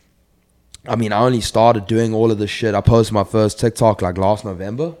I mean, I only started doing all of this shit. I posted my first TikTok like last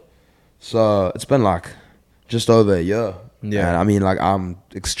November. So it's been like just over a year. Yeah. And I mean, like, I'm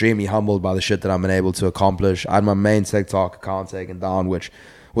extremely humbled by the shit that I've been able to accomplish. I had my main TikTok account taken down, which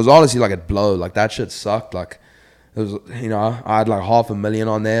was honestly like a blow. Like, that shit sucked. Like, it was, you know, I had like 500,000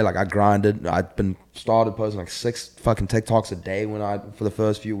 on there. Like, I grinded. I'd been started posting like 6 fucking TikToks a day for the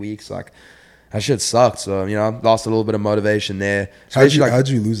first few weeks. Like, that shit sucked. So, you know, lost a little bit of motivation there. How'd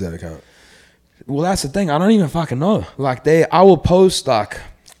you lose that account? Well, that's the thing. I don't even fucking know. Like, I will post, like,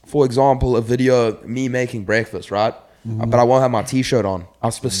 for example, a video me making breakfast, right? But I won't have my t-shirt on. I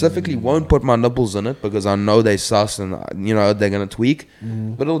specifically won't put my nipples in it because I know they sus and, you know, they're going to tweak.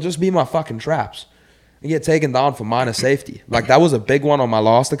 But it'll just be my fucking traps. And get taken down for minor safety. Like, that was a big one on my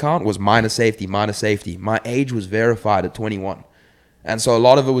last account, was minor safety. My age was verified at 21. And so a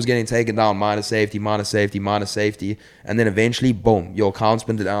lot of it was getting taken down, minor safety. And then eventually, boom, your account's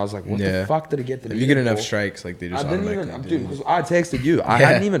been down. I was like, what the fuck did it get to be? If you get enough strikes, like, they just dude, because I texted you. I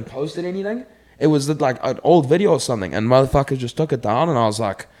hadn't even posted anything. It was like an old video or something, and motherfuckers just took it down, and I was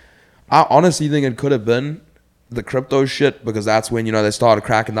like, I honestly think it could have been the crypto shit, because that's when, you know, they started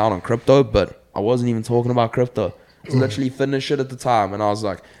cracking down on crypto, but I wasn't even talking about crypto. It was literally fitness shit at the time, and I was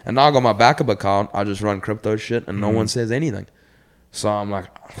like, and now I got my backup account, I just run crypto shit, and no one says anything. So I'm like,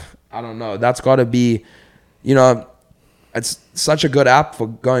 I don't know. That's got to be, you know, it's such a good app for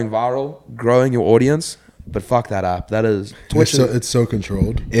going viral, growing your audience. But fuck that app. That is Twitch. It's so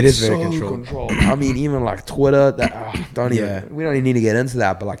controlled. It is very controlled. I mean, even like Twitter. We don't even need to get into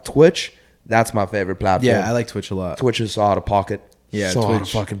that. But like Twitch, that's my favorite platform. Yeah, I like Twitch a lot. Twitch is so out of pocket. Yeah, so Twitch. out of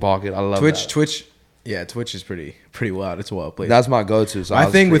fucking pocket. I love Twitch. that. Twitch. Yeah, Twitch is pretty wild. It's a wild place. That's my go-to. So my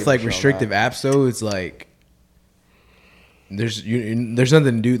thing with like restrictive apps though, it's like there's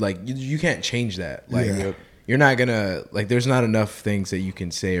nothing to do. Like you can't change that. Like. You're not gonna, like, there's not enough things that you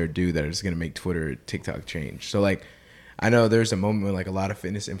can say or do that is gonna make Twitter or TikTok change. So like, I know there's a moment when like a lot of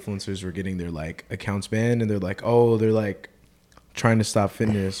fitness influencers were getting their like accounts banned, and they're like, oh, they're like trying to stop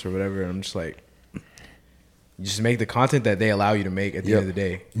fitness or whatever. And I'm just like, you just make the content that they allow you to make at the end of the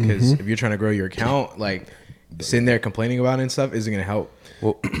day. Because if you're trying to grow your account, like sitting there complaining about it and stuff isn't gonna help.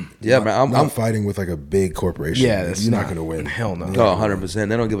 Well, yeah, man, I'm fighting with like a big corporation. Yeah, you're not gonna win. Hell no. Oh, 100%.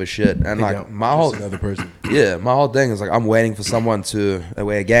 They don't give a shit. And like my whole another person. Yeah, my whole thing is like I'm waiting for someone to,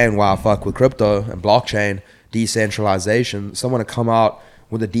 again, while I fuck with crypto and blockchain decentralization, someone to come out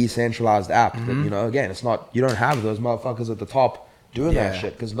with a decentralized app. That, you know, again, it's not, you don't have those motherfuckers at the top doing that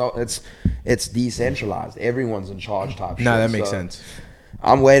shit, because it's decentralized. Everyone's in charge type shit. No, that makes sense.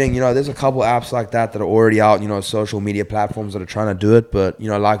 I'm waiting, you know, there's a couple apps like that are already out, you know, social media platforms that are trying to do it. But, you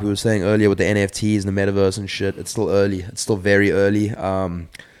know, like we were saying earlier with the NFTs and the metaverse and shit, it's still early. It's still very early.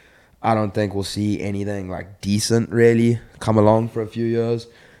 I don't think we'll see anything like decent really come along for a few years.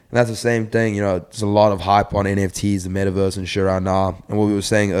 And that's the same thing, you know, there's a lot of hype on NFTs, the metaverse and shit right now. And what we were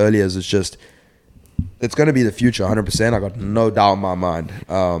saying earlier is it's going to be the future, 100%. I got no doubt in my mind.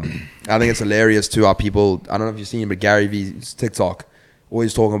 I think it's hilarious too how people, I don't know if you've seen, but Gary Vee's TikTok,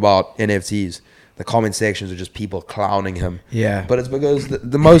 always talking about NFTs. The comment sections are just people clowning him. Yeah. But it's because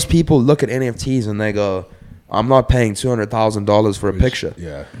the most people look at NFTs and they go, I'm not paying $200,000 for a picture.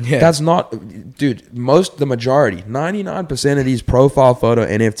 Yeah. That's not, dude, the majority, 99% of these profile photo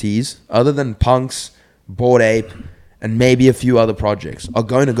NFTs, other than Punks, Bored Ape, and maybe a few other projects, are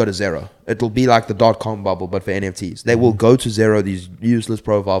going to go to zero. It'll be like the .com bubble, but for NFTs. They will go to zero, these useless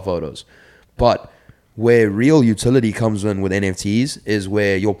profile photos. But Where real utility comes in with NFTs is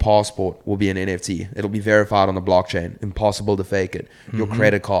where your passport will be an NFT. It'll be verified on the blockchain. Impossible to fake it. Your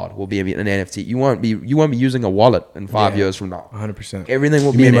credit card will be an NFT. You won't be using a wallet in 5 years from now. 100%. Everything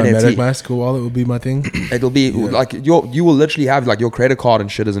will You be an mean my NFT. MetaMask wallet would be my thing? It'll be like you will literally have like your credit card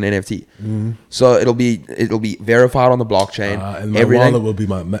and shit as an NFT. So it'll be verified on the blockchain. And my everything. wallet will be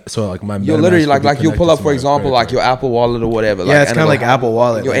my my. You'll MetaMask literally will be like you'll pull connected up, to for my example, credit like card. your Apple Wallet or whatever. Yeah, it's and kinda it'll like have Apple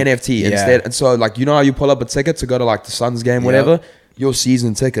Wallet, Your like- NFT yeah. instead. And so like, you know how you pull up a ticket to go to like the Suns game, whatever. Your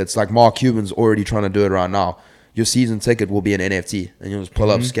season tickets, like Mark Cuban's already trying to do it right now. Your season ticket will be an NFT, and you'll just pull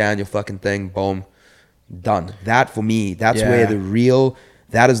up, scan your fucking thing, boom, done. That for me, that's where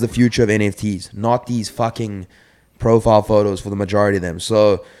that is the future of NFTs, not these fucking profile photos for the majority of them.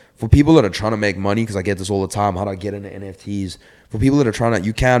 So for people that are trying to make money, because I get this all the time, how do I get into NFTs? For people that are trying to,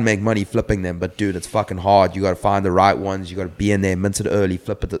 you can make money flipping them, but dude, it's fucking hard. You got to find the right ones. You got to be in there, mint it early,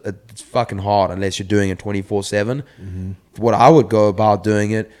 flip it. It's fucking hard unless you're doing it 24/7. What I would go about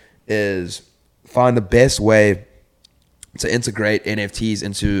doing it is find the best way to integrate NFTs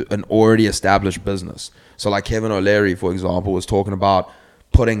into an already established business. So like Kevin O'Leary, for example, was talking about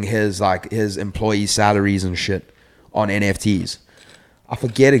putting his employee salaries and shit on NFTs. I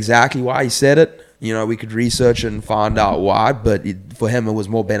forget exactly why he said it. You know, we could research and find out why, but for him it was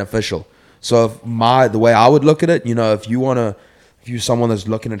more beneficial. So the way I would look at it, you know, if you're someone that's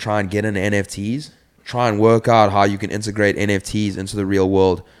looking to try and get into NFTs, try and work out how you can integrate NFTs into the real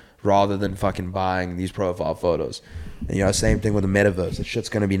world rather than fucking buying these profile photos. And, you know, same thing with the metaverse. That shit's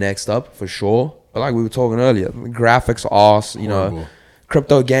going to be next up for sure. But like we were talking earlier, the graphics are arse, you know. Horrible.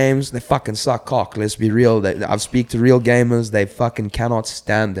 Crypto games, they fucking suck cock. Let's be real. I've speak to real gamers. They fucking cannot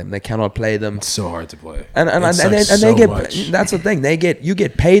stand them. They cannot play them. It's so hard to play. And It sucks they so get much. that's the thing. You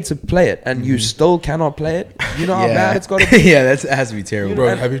get paid to play it, and you still cannot play it. You know how bad it's got to be. Yeah, that has to be terrible.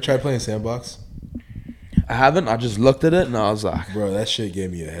 Bro, have you tried playing Sandbox? I haven't. I just looked at it and I was like, Bro, that shit gave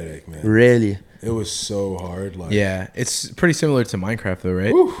me a headache, man. really? It was so hard. Like, Yeah, it's pretty similar to Minecraft though,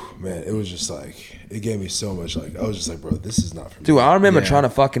 right? whew, man, it was just like, it gave me so much. Like, I was just like, bro, this is not for me. Dude, I remember Yeah. trying to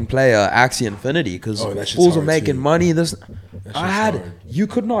fucking play Axie Infinity because Oh, that shit's fools are hard, making too. money. shit's hard. You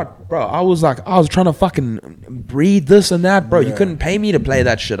could not, bro. I was trying to fucking breed this and that, bro. You Yeah. couldn't pay me to play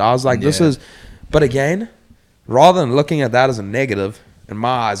that shit. I was like, this Yeah. is, but again, rather than looking at that as a negative, in my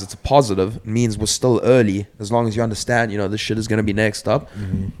eyes, it's a positive. It means we're still early. As long as you understand, you know, this shit is going to be next up.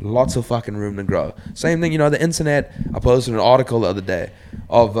 Lots of fucking room to grow. Same thing, you know, the internet. I posted an article the other day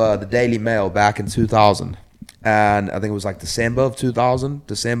of the Daily Mail back in 2000. And I think it was like December of 2000,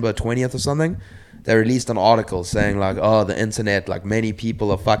 December 20th or something. They released an article saying like, oh, the internet, like many people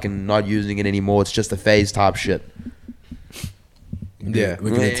are fucking not using it anymore. It's just a phase type shit. Yeah.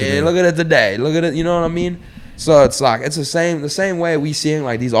 Look at it today. Look at it today. Look at it. You know what I mean? So it's like, it's the same way we seeing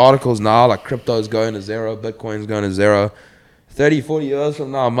like these articles now, like crypto's going to zero, Bitcoin's going to zero. 30, 40 years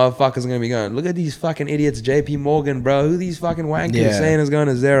from now, motherfuckers going to be going, look at these fucking idiots, JP Morgan, bro. Who these fucking wankers Yeah. saying is going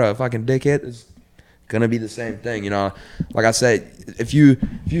to zero? Fucking dickhead. It's going to be the same thing, you know? Like I said, if you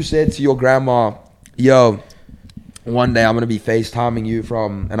said to your grandma, yo, one day I'm going to be FaceTiming you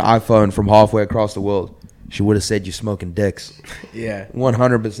from an iPhone from halfway across the world, she would have said you're smoking dicks. Yeah.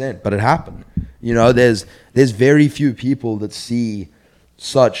 100%, but it happened. You know, there's very few people that see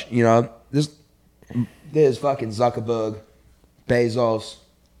such, you know, there's fucking Zuckerberg, Bezos,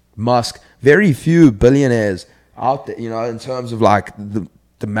 Musk, very few billionaires out there, you know, in terms of like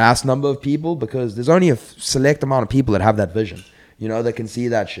the mass number of people, because there's only a select amount of people that have that vision, you know, that can see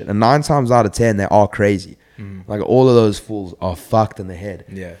that shit. And 9 times out of 10, they are crazy. Like all of those fools are fucked in the head.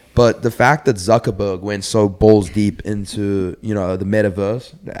 Yeah. But the fact that Zuckerberg went so balls deep into, you know, the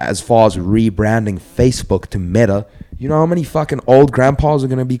metaverse, as far as rebranding Facebook to Meta, you know how many fucking old grandpas are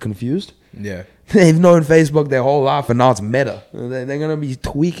going to be confused? Yeah. They've known Facebook their whole life and now it's Meta. They're going to be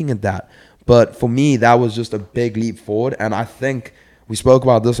tweaking at that. But for me, that was just a big leap forward. And I think we spoke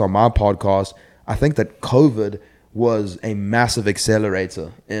about this on my podcast. I think that COVID was a massive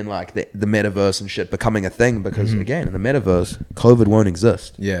accelerator in like the metaverse and shit becoming a thing because again, in the metaverse, COVID won't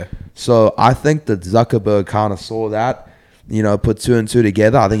exist. Yeah. So I think that Zuckerberg kind of saw that, you know, put 2 and 2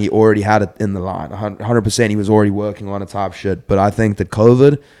 together. I think he already had it in the line. 100% he was already working on a type shit. But I think that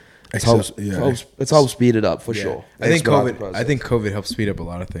COVID, it's helped speed it up for Yeah. sure. I think Expedite the COVID. process. I think COVID helped speed up a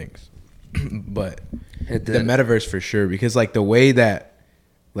lot of things, but It the did. metaverse for sure, because like the way that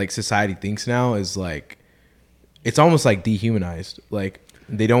like society thinks now is like, it's almost like dehumanized. Like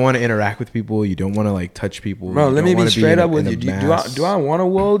they don't want to interact with people. You don't want to like touch people. Bro, You let don't me be wanna straight in up a- with in you. a Do mass- I want a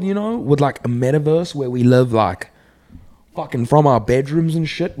world, you know, with like a metaverse where we live like fucking from our bedrooms and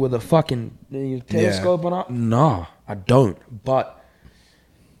shit with a fucking telescope on our... Nah, I don't. But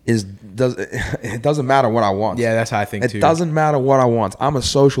it doesn't matter what I want. Yeah, that's how I think It too. doesn't matter what I want. I'm a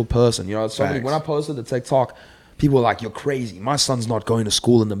social person. You know, so many, Facts. when I posted the TikTok, people were like, "You're crazy. My son's not going to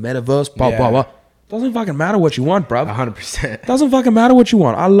school in the metaverse." Blah blah blah. Doesn't fucking matter what you want, bro. 100%. Doesn't fucking matter what you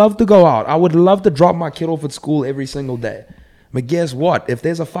want. I love to go out. I would love to drop my kid off at school every single day. But guess what? If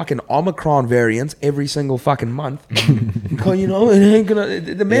there's a fucking Omicron variant every single fucking month, you know, it ain't gonna.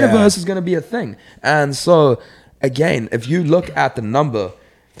 The metaverse is gonna be a thing. And so, again, if you look at the number,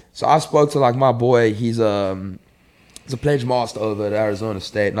 so I spoke to like my boy. He's a pledge master over at Arizona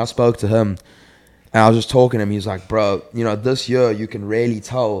State, and I spoke to him, and I was just talking to him. He's like, bro, you know, this year you can really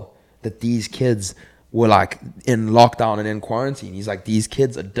tell that these kids were like in lockdown and in quarantine. He's like, these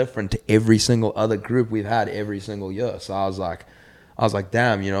kids are different to every single other group we've had every single year. So I was like,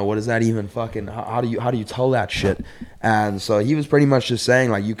 damn, you know, what does that even fucking, how do you tell that shit? And so he was pretty much just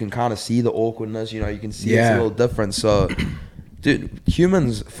saying like, you can kind of see the awkwardness, you know, you can see it's a little different. So dude,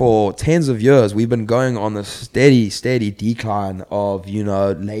 humans for tens of years, we've been going on this steady decline of, you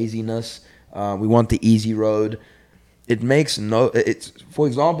know, laziness. We want the easy road. It's, for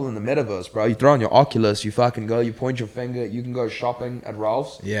example, in the metaverse, bro, you throw on your Oculus, you fucking go, you point your finger, you can go shopping at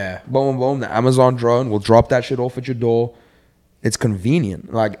Ralph's. Yeah. Boom, boom, the Amazon drone will drop that shit off at your door. It's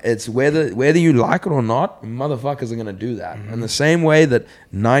convenient. Like, it's whether you like it or not, motherfuckers are going to do that. Mm-hmm. And the same way that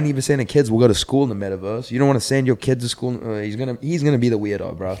 90% of kids will go to school in the metaverse, you don't want to send your kid to school. He's going to be the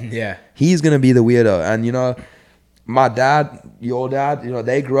weirdo, bro. Yeah. He's going to be the weirdo. And, you know, my dad, your dad, you know,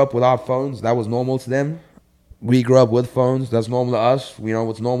 they grew up without phones. That was normal to them. We grew up with phones. That's normal to us. You know,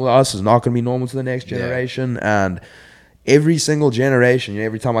 what's normal to us is not going to be normal to the next generation. Yeah. And every single generation, you know,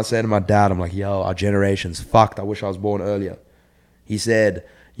 every time I say to my dad, I'm like, yo, our generation's fucked. I wish I was born earlier. He said,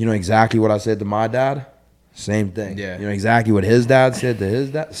 you know exactly what I said to my dad? Same thing. Yeah. You know exactly what his dad said to his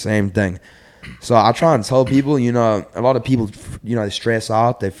dad? Same thing. So I try and tell people, you know, a lot of people, you know, they stress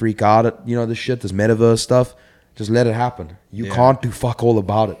out. They freak out at, you know, this shit, this metaverse stuff. Just let it happen. You can't do fuck all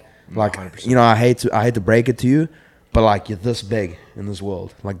about it. Like, 100%. You know, I hate to break it to you, but like, you're this big in this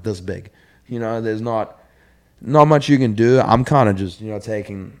world, like this big. You know, there's not much you can do. I'm kind of just, you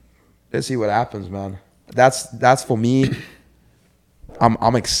know, let's see what happens, man. That's for me.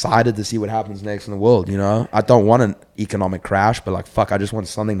 I'm excited to see what happens next in the world. You know, I don't want an economic crash, but like, fuck, I just want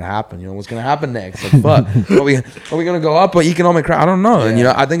something to happen. You know, what's gonna happen next? Like, fuck, are we gonna go up or economic crash? I don't know. Yeah. And you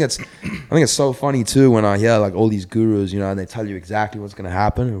know, I think it's so funny too when I hear like all these gurus, you know, and they tell you exactly what's gonna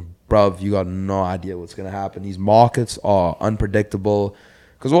happen. Bruv, you got no idea what's gonna happen. These markets are unpredictable.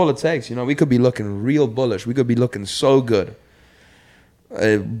 Because all it takes, you know, we could be looking real bullish. We could be looking so good.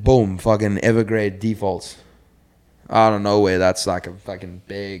 Boom, fucking Evergrande defaults. I don't know where that's like a fucking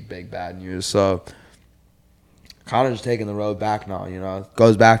big bad news. So kind of just taking the road back now, you know.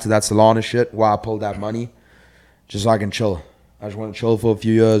 Goes back to that Solana shit, why I pulled that money. Just so I can chill. I just want to chill for a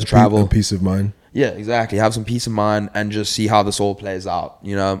few years, travel. A peace of mind. Yeah, exactly. Have some peace of mind and just see how this all plays out.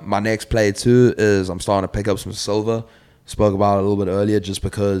 You know, my next play too is I'm starting to pick up some silver. Spoke about it a little bit earlier just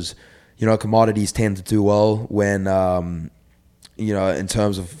because, you know, commodities tend to do well when, you know, in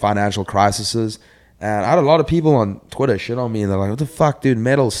terms of financial crises. And I had a lot of people on Twitter shit on me and they're like, what the fuck, dude,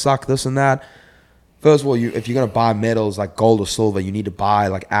 metals suck, this and that. First of all, if you're going to buy metals like gold or silver, you need to buy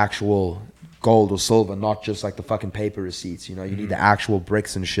like actual gold or silver, not just like the fucking paper receipts. You know, you need the actual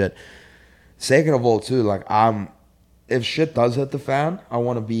bricks and shit. Second of all, too, like if shit does hit the fan, I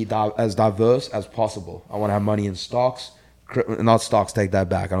want to be as diverse as possible. I want to have money in stocks, not stocks, take that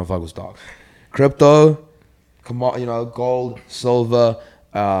back. I don't fuck with stocks. Crypto, you know, gold, silver,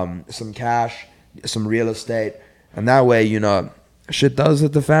 some cash, some real estate. And that way, you know, shit does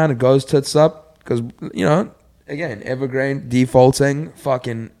hit the fan, it goes tits up. Because, you know, again, Evergrande defaulting,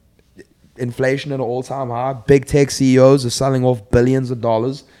 fucking inflation at an all-time high. Big tech CEOs are selling off billions of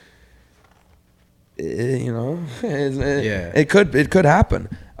dollars. You know, it could happen.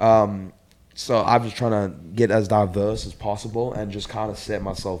 So I'm just trying to get as diverse as possible and just kind of set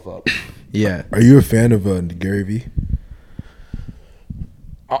myself up. Yeah. Are you a fan of Gary Vee?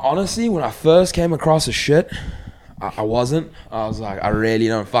 Honestly, when I first came across his shit, I wasn't. I was like, I really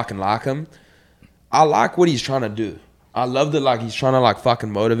don't fucking like him. I like what he's trying to do. I love that, like, he's trying to like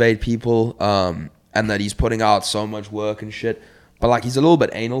fucking motivate people, and that he's putting out so much work and shit. But like, he's a little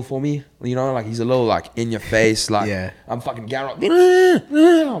bit anal for me, you know. Like, he's a little like in your face. Like, yeah. I'm fucking Gary.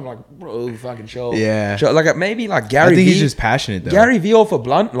 I'm like, bro, fucking chill. Yeah. Chill. Like maybe like Gary. I think Vee, he's just passionate though. Gary Vee off a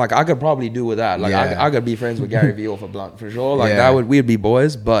blunt. Like I could probably do with that. Like I could be friends with Gary Vee off a blunt for sure. Like we'd be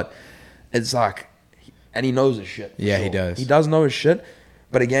boys. But it's like, and he knows his shit. Yeah, sure. he does. He does know his shit.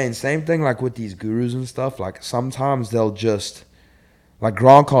 But again, same thing like with these gurus and stuff. Like sometimes they'll just, Like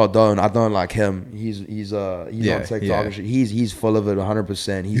Grant Cardone, I don't like him. He's on Yeah, TikTok yeah. and shit. He's full of it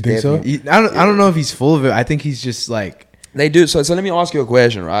 100%. He's You think so? definitely- I don't know if he's full of it. I think he's just like, They do. So let me ask you a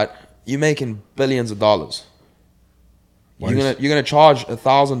question, right? You're making billions of dollars. You're gonna charge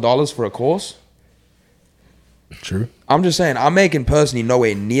 $1,000 for a course? True. I'm just saying, I'm making personally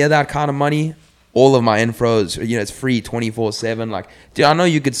nowhere near that kind of money. All of my infos, it's free 24/7. Like, dude, I know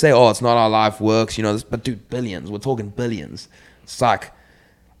you could say, oh, it's not how life works, but dude, billions. We're talking billions. It's like,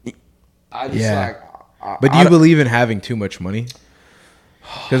 I just Yeah. like. but do you believe in having too much money?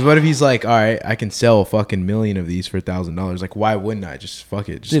 Because what if he's like, all right, I can sell a fucking million of these for $1,000? Like, why wouldn't I just fuck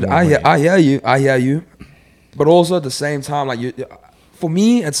it? Just Dude, more I money. hear you. But also at the same time, like for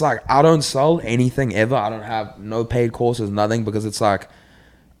me, it's like I don't sell anything ever. I don't have no paid courses, nothing, because it's like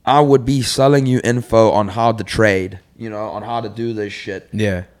I would be selling you info on how to trade, on how to do this shit.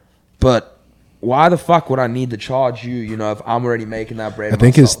 Yeah. But why the fuck would I need to charge you, if I'm already making that bread? I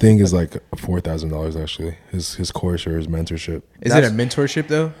think his myself? thing is like $4,000 actually. His course or his mentorship. Is it a mentorship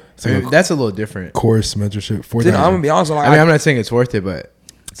though? I mean, that's a little different. Course mentorship. Dude, I'm gonna 4,000. be honest. Like, I mean, I'm not saying it's worth it, but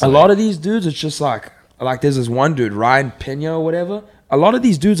it's a like- lot of these dudes, it's just like there's this one dude, Ryan Pena or whatever. A lot of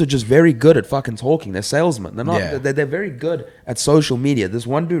these dudes are just very good at fucking talking. They're salesmen. They're not. Yeah. They're very good at social media. This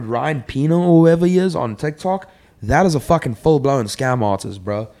one dude, Ryan Pena or whoever he is on TikTok, that is a fucking full blown scam artist,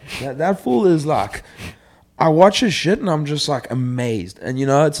 bro. That fool is like, I watch his shit and I'm just like amazed. And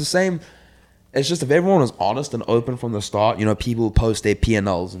it's the same. It's just if everyone was honest and open from the start, people post their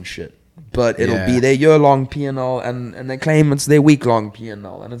P&Ls and shit. But it'll Yeah. be their year-long P&L and they claim it's their week-long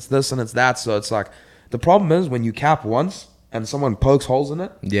P&L and it's this and it's that. So it's like, the problem is when you cap once and someone pokes holes in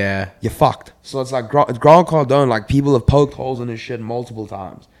it, yeah. you're fucked. So it's like Grant Cardone, like people have poked holes in his shit multiple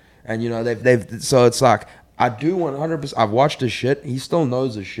times. And they've so it's like, I do 100%, I've watched his shit. He still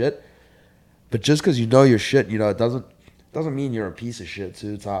knows his shit. But just because you know your shit, it doesn't mean you're a piece of shit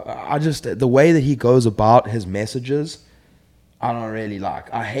too. I just, the way that he goes about his messages, I don't really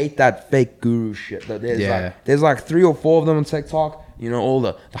like. I hate that fake guru shit. There's like 3 or 4 of them on TikTok. All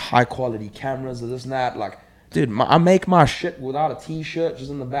the high quality cameras and this and that. Like, dude, I make my shit without a t-shirt,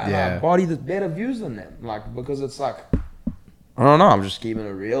 just in the back. Yeah. My body that's better views than them. Like, because it's like, I don't know. I'm just keeping it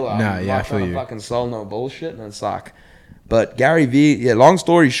real. I'm Nah, yeah, I not feel trying to you. fucking sell no bullshit. And it's like, but Gary Vee, yeah. Long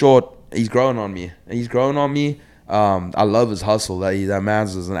story short, he's growing on me. I love his hustle. That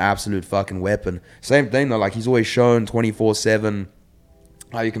man's is an absolute fucking weapon. Same thing though. Like, he's always shown 24/7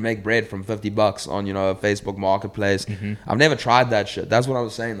 how you can make bread from $50 on a Facebook Marketplace. Mm-hmm. I've never tried that shit. That's what I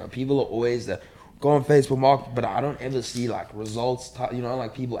was saying though. People are always go on Facebook Market, but I don't ever see like results.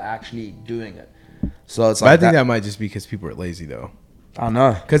 Like people actually doing it. So it's But I like think that might just be because people are lazy though. I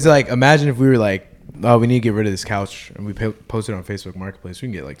know. Because like, imagine if we were like, oh, we need to get rid of this couch, and we post it on Facebook Marketplace, we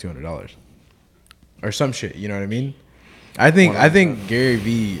can get like $200 or some shit. You know what I mean? I think Gary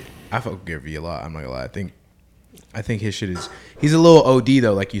Vee. I fuck Gary Vee a lot. I'm not gonna lie. I think his shit is. He's a little OD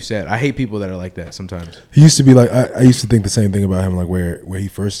though, like you said. I hate people that are like that sometimes. He used to be like, I used to think the same thing about him. Like where he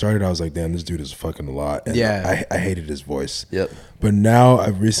first started, I was like, damn, this dude is fucking a lot. And Yeah. I hated his voice. Yep. But now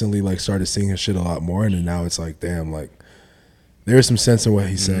I've recently like started seeing his shit a lot more, and then now it's like, damn, like there's some sense in what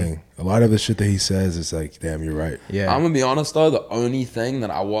he's saying. A lot of the shit that he says is like, damn, you're right. Yeah. I'm gonna be honest though, the only thing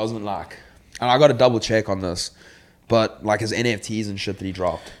that I wasn't like, and I got to double check on this, but like his NFTs and shit that he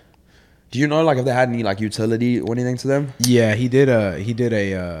dropped. Do you know like if they had any like utility or anything to them? Yeah, he did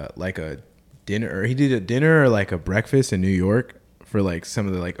a like a dinner, or he did a dinner or like a breakfast in New York for like some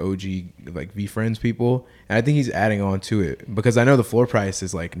of the like OG like V Friends people, and I think he's adding on to it because I know the floor price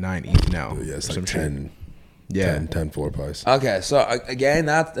is like 9 ETH now. Yeah, it's or like some 10, shit. Yeah, 10 floor price. Okay, so again,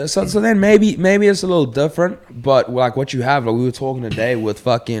 so then maybe it's a little different, but like what you have, like we were talking today with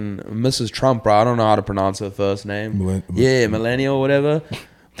fucking Mrs. Trump, bro. I don't know how to pronounce her first name. Millennial, whatever.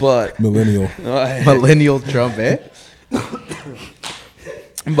 But Millennial. millennial Trump, eh?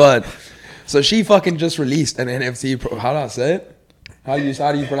 But so she fucking just released an NFT. How do I say it? How do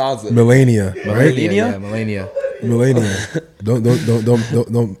you pronounce it? Millennia, right? Millennia? Yeah, Millennia. Millennia.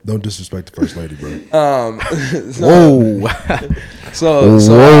 Don't disrespect the first lady, bro. Whoa.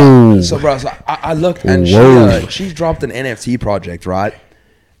 So bro, I looked and she dropped an NFT project, right?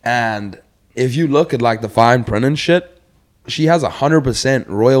 And if you look at like the fine print and shit, she has 100%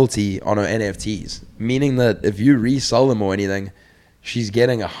 royalty on her NFTs, meaning that if you resell them or anything, she's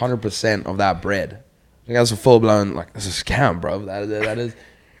getting 100% of that bread. Like that's a full blown it's a scam, bro. That is.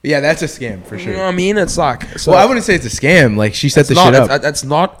 Yeah, that's a scam for You sure. know what I mean? It's like so. Well, I wouldn't say it's a scam. Like she set the shit up.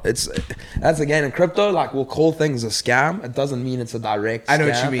 That's again in crypto. Like we'll call things a scam. It doesn't mean it's a direct. I know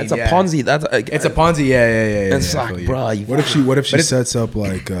what scam. you mean, It's a yeah. Ponzi. It's a Ponzi. Yeah. It's I feel like, you. bro. What if she But it's- sets up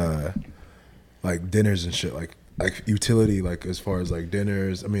like dinners and shit? Like like utility, like as far as like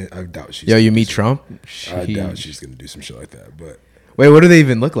dinners. I mean, I doubt she's. Yo, you meet Trump? I doubt she's gonna do some shit like that. But Wait, what do they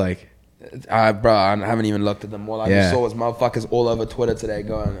even look like? Bro, I haven't even looked at them. All I Yeah. just saw was motherfuckers all over Twitter today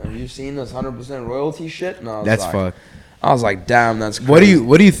going, "Have you seen this 100% royalty shit?" And I was That's like, fucked. I was like, "Damn, that's crazy."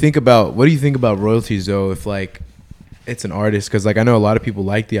 What do you think about royalties though? If like it's an artist, because like I know a lot of people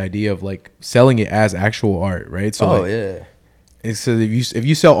like the idea of like selling it as actual art, right? So Oh like, yeah. it's so if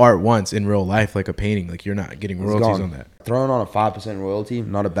you sell art once in real life, like a painting, like you're not getting royalties gone. on that. Throwing on a 5% royalty,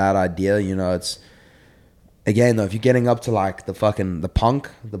 not a bad idea. You know, it's again though, if you're getting up to like the punk,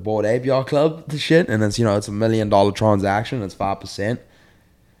 the Bored Ape Yacht Club, the shit, and it's it's $1 million transaction, it's 5%.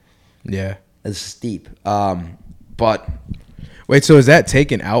 Yeah. It's steep. But Wait, so is that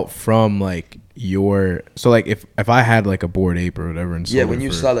taken out from like your? So like if I had like a Bored Ape or whatever, and yeah, sold when it you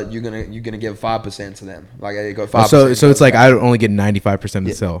for- sell it, you're gonna give 5% to them. Like you go Oh, 5%. so it's like I only get 95% to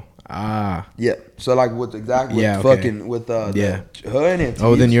Yeah. sell. Ah. Yeah. So like with Yeah, okay. fucking with Yeah. her NFTs.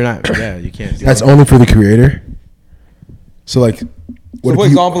 Oh, then you're not. Yeah, you can't. do that's that. only for the creator. So like, So what for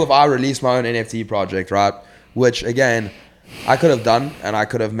if you, example, if I release my own NFT project, right, which again I could have done and I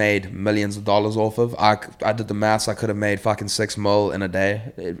could have made millions of dollars off of. I did the maths. I could have made fucking 6 mil in a day,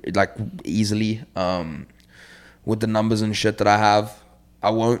 like easily. With the numbers and shit that I have,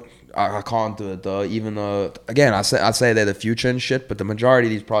 I can't do it though. Even though again, I say they're the future and shit, but the majority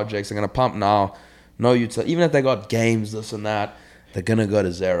of these projects are gonna pump now. No utility. Even if they got games, this and that, they're gonna go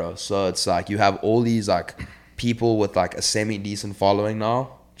to zero. So it's like you have all these like people with like a semi decent following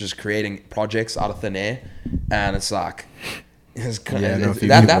now, just creating projects out of thin air, and it's like Yeah, no, if you-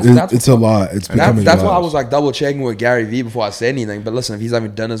 it's a lot. It's becoming. that's a lot. why I was like double checking with Gary Vee before I said anything. But listen, if he's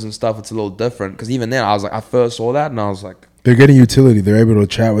having dinners and stuff, it's a little different. Because even then, I was like, I first saw that and I was like, They're getting utility. They're able to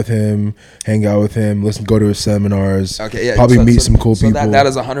chat with him, hang out with him, go to his seminars. okay, yeah, probably meet some cool so people. that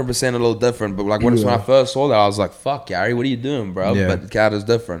is 100% a little different. But like when I first saw that, I was like, fuck, Gary, what are you doing, bro? Yeah. But Cat is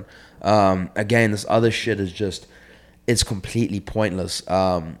different. Again, this other shit is just, it's completely pointless.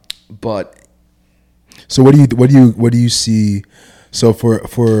 But So what do you see? So for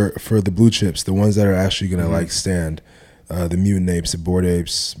the blue chips, the ones that are actually gonna like stand, the mutant apes, the bored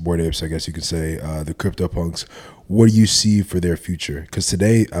apes, I guess you could say, the crypto punks. What do you see for their future? Because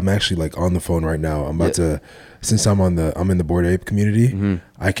today I'm actually like on the phone right now. I'm about to, since I'm in the Bored Ape community,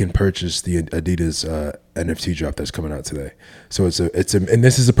 I can purchase the Adidas NFT drop that's coming out today. So it's a and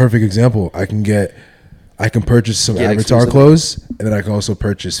this is a perfect example. I can purchase some Get avatar exclusive. clothes, and then I can also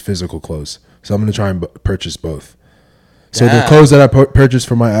purchase physical clothes. So I'm gonna try and purchase both. So the Damn. clothes that I purchased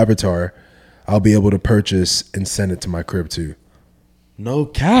for my avatar, I'll be able to purchase and send it to my crib too. no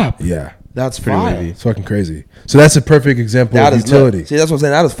cap. Yeah, That's pretty fire. wavy. it's fucking crazy. So that's a perfect example That of is utility. lit. See, that's what I'm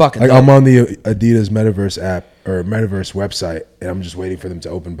saying. That is fucking Like dope. I'm on the Adidas Metaverse app or Metaverse website, and I'm just waiting for them to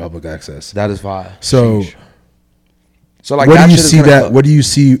open public access. That is fire. So So like what that do you shit is see gonna that? cook. What do you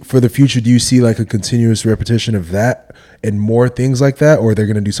see for the future? Do you see like a continuous repetition of that and more things like that, or they're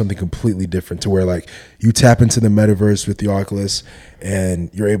gonna do something completely different to where like you tap into the metaverse with the Oculus and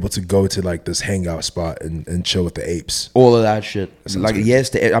you're able to go to like this hangout spot and chill with the apes? All of that shit. Like good.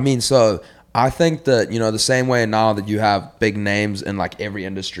 yes, I mean, so I think that the same way now that you have big names in like every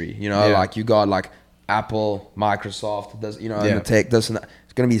industry. Yeah. Like you got like Apple, Microsoft, this, and Yeah. the tech, this and that.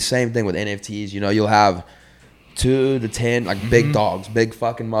 It's gonna be the same thing with NFTs. You'll have 2 to 10 like big dogs, big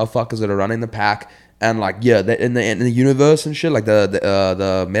fucking motherfuckers that are running the pack. And like in the universe and shit, like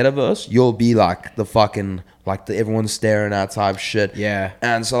the metaverse, you'll be like the fucking like the everyone's staring at type shit. Yeah.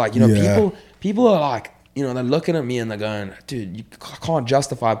 And so like Yeah. people are like they're looking at me and they're going, dude, you can't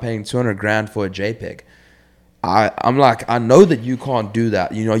justify paying 200 grand for a JPEG. I'm like, I know that you can't do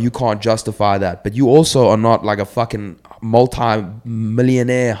that. You can't justify that. But you also are not like a fucking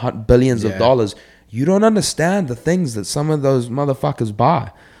multi-millionaire, billions of Yeah. dollars. You don't understand the things that some of those motherfuckers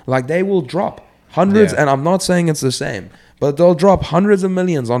buy. Like they will drop hundreds, Yeah. and I'm not saying it's the same, but they'll drop hundreds of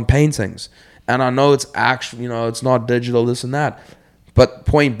millions on paintings. And I know it's actually, it's not digital, this and that. But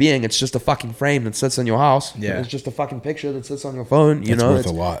point being, it's just a fucking frame that sits in your house. Yeah. It's just a fucking picture that sits on your phone. It's worth it's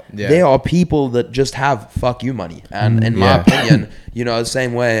a lot. Yeah. There are people that just have fuck you money. And in my Yeah. opinion, the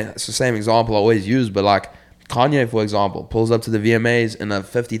same way, it's the same example I always use, but like Kanye, for example, pulls up to the VMAs in a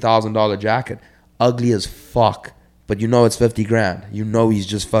 $50,000 jacket. Ugly as fuck. But it's 50 grand. He's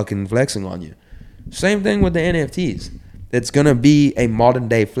just fucking flexing on you. Same thing with the NFTs. It's going to be a modern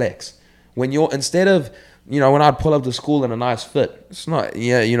day flex. When instead of, when I'd pull up to school in a nice fit, it's not,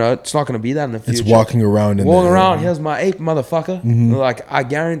 it's not going to be that in the future. It's walking around in Walking the- around, here's my ape, motherfucker. Like, I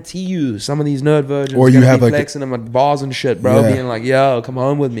guarantee you, some of these nerd virgins Or are you gonna have, be like, flexing them at bars and shit, bro. Yeah. Being like, yo, come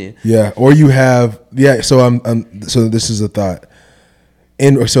home with me. Yeah, or you have so so this is a thought.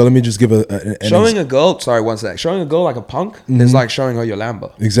 And so let me just give showing a girl. Sorry, one sec. Showing a girl like a punk is like showing her your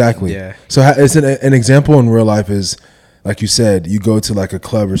Lambo. Exactly. Yeah. So it's an example in real life is, like you said, you go to like a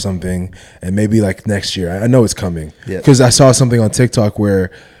club or something, and maybe like next year, I know it's coming. Yeah. Because I saw something on TikTok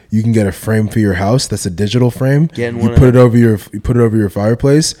where you can get a frame for your house that's a digital frame. Getting You one put of it over your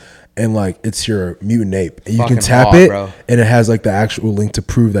fireplace, and like it's your mutant ape, and you can Fucking tap hard, it, bro. and it has like the actual link to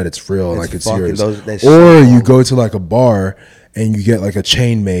prove that it's real, like it's fucking- yours. they're Or so you cool. go to like a bar. And you get like a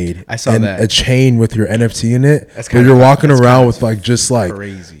chain made. I saw and that. a chain with your NFT in it. That's where kinda you're fun. walking That's around kinda with like just like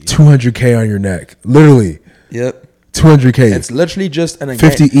crazy. 200K on your neck, literally Yep. 200K. It's literally just an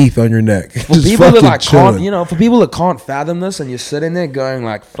 50 ETH on your neck. For Just people that fucking like chilling. can't, for people that can't fathom this, and you're sitting there going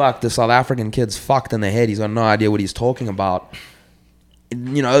like, "Fuck, the South African kid's fucked in the head. He's got no idea what he's talking about."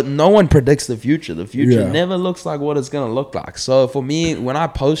 No one predicts the future. The future Yeah. never looks like what it's gonna look like. So for me, when I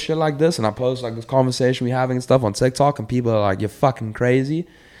post shit like this, and I post like this conversation we having and stuff on TikTok, and people are like, "You're fucking crazy,"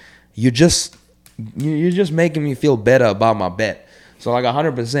 you're just making me feel better about my bet. So like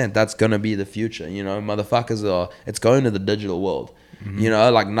 100%, that's gonna be the future. Motherfuckers are. It's going to the digital world.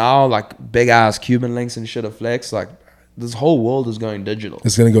 Like now, like big ass Cuban links and shit of Flex. Like this whole world is going digital.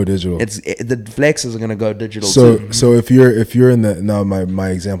 It's gonna go digital. The Flexes are gonna go digital so too. so if you're in the now my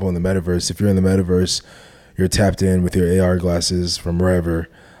example in the metaverse, if you're in the metaverse, you're tapped in with your AR glasses from wherever.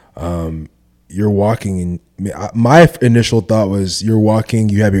 You're walking, and my initial thought was you're walking.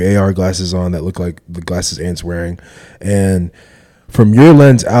 You have your AR glasses on that look like the glasses Ant's wearing, and from your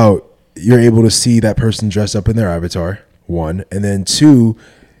lens out, you're able to see that person dressed up in their avatar. One, and then two,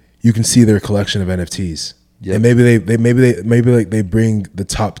 you can see their collection of NFTs. Yep. And maybe they bring the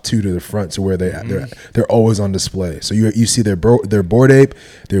top two to the front to where they're always on display. So you see their Bored Ape,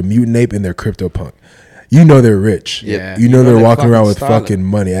 their Mutant Ape, and their CryptoPunk. You know they're rich. Yeah. You know they're they're walking around fucking with styling. fucking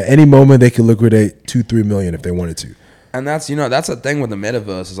money. At any moment they could liquidate 2-3 million if they wanted to. And that's the thing with the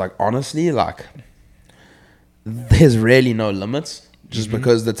metaverse is like honestly like there's really no limits just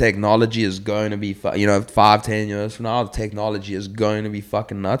because the technology is going to be 5-10 years from now the technology is going to be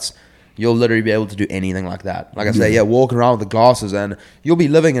fucking nuts. You'll literally be able to do anything like that. Like I say, walk around with the glasses and you'll be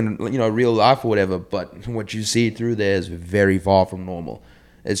living in real life or whatever, but what you see through there is very far from normal.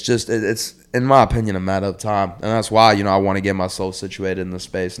 It's just it's in my opinion a matter of time, and that's why I want to get myself situated in the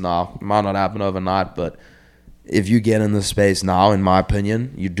space now. It might not happen overnight, but if you get in the space now, in my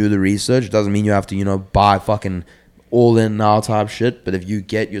opinion, you do the research. It doesn't mean you have to buy fucking all in now type shit, but if you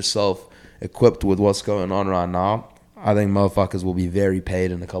get yourself equipped with what's going on right now, I think motherfuckers will be very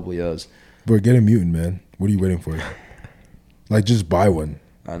paid in a couple of years. But get a mutant, man. What are you waiting for? Like, just buy one.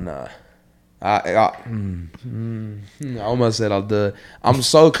 And I almost said I'll do it. I'm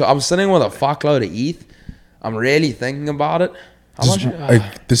sitting with a fuckload of ETH. I'm really thinking about it. How Just, much?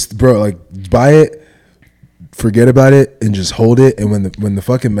 like this, bro. Like, buy it, forget about it, and just hold it. And when the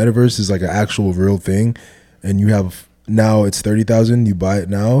fucking metaverse is like an actual real thing, and you have now it's 30,000, you buy it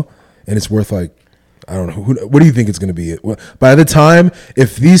now, and it's worth like, I don't know. What do you think it's going to be? By the time,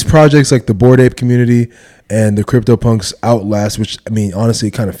 if these projects like the Bored Ape community and the CryptoPunks outlast, which I mean, honestly,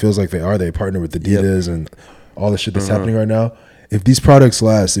 it kind of feels like they partner with Adidas and all the shit that's happening right now. If these products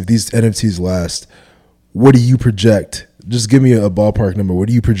last, if these NFTs last, what do you project? Just give me a ballpark number. What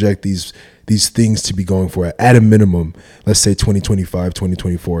do you project these things to be going for at a minimum? Let's say 2025,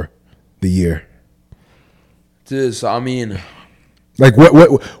 2024, the year. Dude, so I mean, like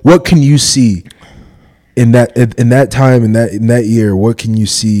what can you see? In that time, in that year, what can you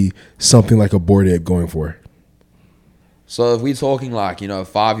see something like a Bored Ape going for? so if we're talking like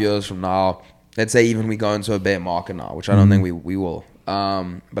 5 years from now, let's say even we go into a bear market now, which I don't think we will.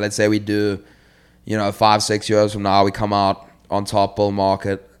 But let's say we do, 5-6 years from now, we come out on top bull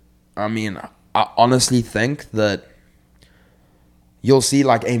market. I mean, I honestly think that you'll see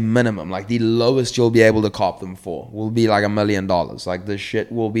like a minimum, like the lowest you'll be able to cop them for will be like $1 million. Like this shit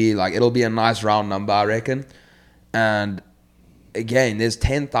will be like, it'll be a nice round number, I reckon. And again, there's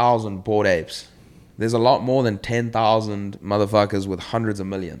 10,000 Bored Apes. There's a lot more than 10,000 motherfuckers with hundreds of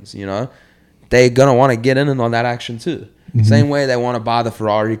millions, They're going to want to get in on that action too. Mm-hmm. Same way they want to buy the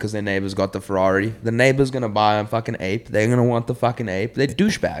Ferrari because their neighbor's got the Ferrari. The neighbor's going to buy a fucking ape. They're going to want the fucking ape. They're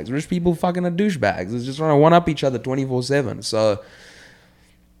douchebags. Rich people fucking are douchebags. They're just trying to one-up each other 24/7. So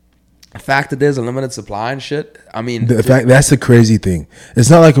the fact that there's a limited supply and shit, I mean, The fact that's the crazy thing. It's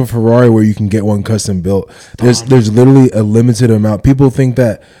not like a Ferrari where you can get one custom built. There's literally a limited amount. People think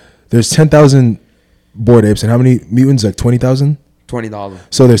that there's 10,000 Bored Apes and how many mutants? Like 20,000. 20,000.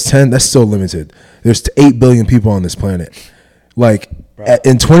 So there's 10. That's still limited. There's 8 billion people on this planet. Like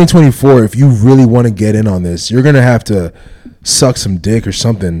in 2024, if you really want to get in on this, you're gonna have to suck some dick or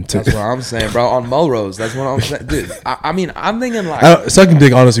something. That's what I'm saying, bro. On Melrose, that's what I'm saying, dude. I mean, I'm thinking like Sucking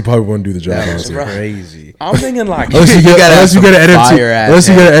dick honestly probably wouldn't do the job. Honestly. bro. Crazy. I'm thinking like Unless you get an NFT, unless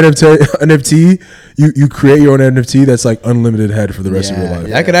you get an NFT, you create your own NFT that's like unlimited head for the rest of your life.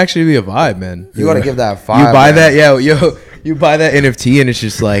 That could actually be a vibe, man. you got to give that five. You buy man. that, you buy that NFT and it's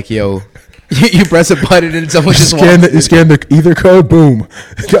just like, yo, you press a button and someone just you scan the ether code, boom.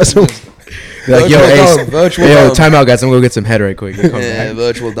 Got some. Like, yo, virtual yo, dome. time out, guys. I'm gonna go get some head right quick. Yeah,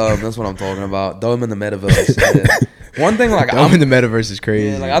 virtual dome. That's what I'm talking about. Dome in the metaverse. Yeah. One thing, like, Dome in the metaverse is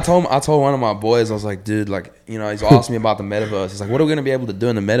crazy. Yeah, like I told one of my boys, I was like, dude, like, you know, he's asked me about the metaverse. He's like, what are we gonna be able to do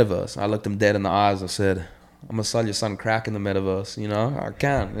in the metaverse? I looked him dead in the eyes. I said, I'm gonna sell your son crack in the metaverse. You know, I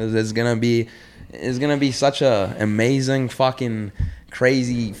can. It's gonna be such a amazing fucking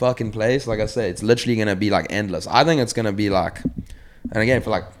crazy fucking place. Like I said, it's literally gonna be like endless. I think it's gonna be like. And again, for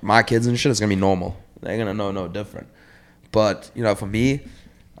like my kids and shit, it's gonna be normal. They're gonna know no different. But you know, for me,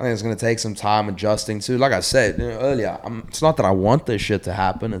 I think it's gonna take some time adjusting to. Like I said earlier, it's not that I want this shit to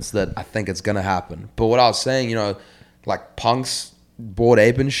happen. It's that I think it's gonna happen. But what I was saying, you know, like punks, Bored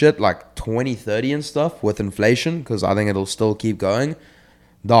Ape and shit, like 2030 and stuff with inflation, because I think it'll still keep going.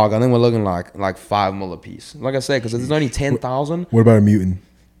 Dog, I think we're looking like 5 mil a piece. Like I said, because there's only 10,000. What about a mutant?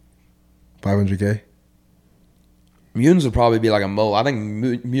 500K. Mutants would probably be like a mole. I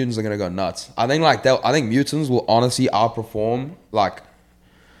think mutants are gonna go nuts. I think mutants will honestly outperform like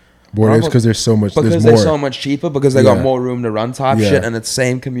Bored Apes because there's so much. Because they're so much cheaper. Because they got more room to run type Yeah. shit, and it's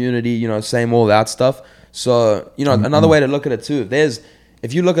same community. You know, same all that stuff. So you know, another way to look at it too.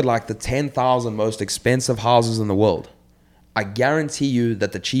 If you look at like the 10,000 most expensive houses in the world, I guarantee you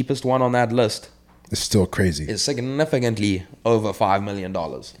that the cheapest one on that list It's still crazy. is significantly over $5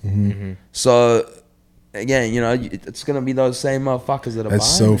 million. So. Again, you know, it's gonna be those same motherfuckers that are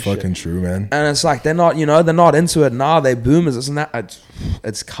That's buying so this shit. fucking true, man. And it's like they're not into it now. They boomers, isn't that?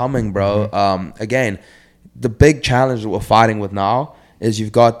 It's coming, bro. Again, the big challenge that we're fighting with now is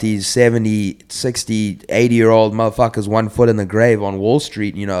you've got these 70, 60, 80-year-old motherfuckers 1 foot in the grave on Wall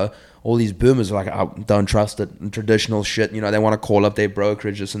Street. You know, all these boomers are like, I don't trust it. And traditional shit. You know, they want to call up their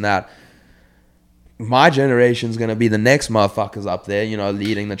brokerage, this and that. My generation's gonna be the next motherfuckers up there. You know,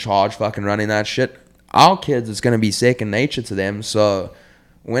 leading the charge, fucking running that shit. Our kids, it's going to be second nature to them. So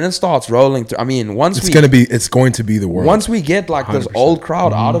when it starts rolling through, I mean, it's going to be the world. Once we get like 100%. This old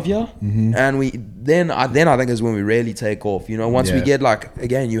crowd out of here, and then I think is when we really take off. You know, once we get like,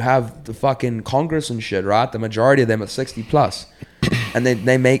 again, you have the fucking Congress and shit, right? The majority of them are 60 plus. And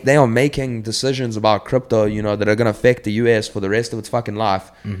they are making decisions about crypto, you know, that are going to affect the US for the rest of its fucking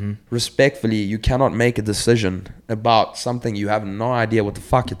life. Respectfully, you cannot make a decision about something you have no idea what the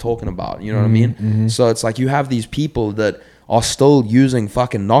fuck you're talking about. You know what I mean? So it's like you have these people that are still using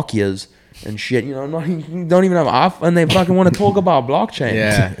fucking Nokias and shit, you know, don't even have iPhone, and they fucking want to talk about blockchain.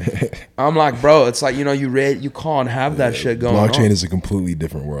 Yeah. I'm like, bro, it's like, you know, you can't have that shit going on. Blockchain is a completely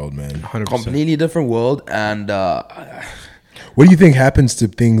different world, man. 100%. Completely different world. And what do you think happens to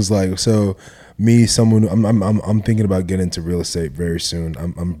things like, so me, someone, I'm thinking about getting into real estate very soon.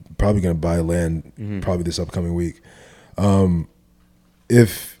 I'm probably going to buy land probably this upcoming week.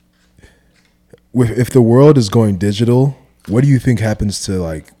 If the world is going digital, what do you think happens to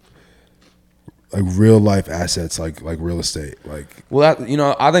like real life assets like real estate? Well, you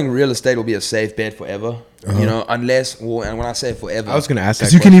know, I think real estate will be a safe bet forever. You know, unless, well, and when I say forever, I was gonna ask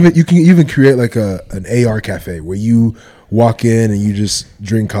that. You can even create like an AR cafe where you walk in and you just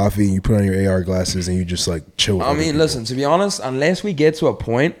drink coffee and you put on your AR glasses and you just like chill with I mean, people. listen, to be honest, unless we get to a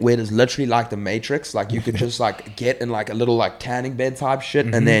point where it's literally like the Matrix, like you could just like get in like a little like tanning bed type shit,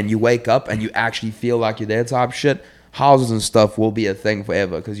 and then you wake up and you actually feel like you're there type shit, houses and stuff will be a thing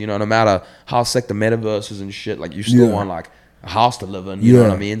forever. Because, you know, no matter how sick the metaverse is and shit, like you still want like a house to live in, you know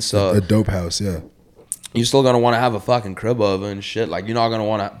what I mean? So a dope house, yeah. You're still gonna want to have a fucking crib over and shit. Like, you're not gonna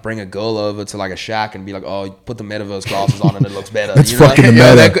want to bring a girl over to like a shack and be like, oh, put the metaverse glasses on and it looks better. That's you know? fucking the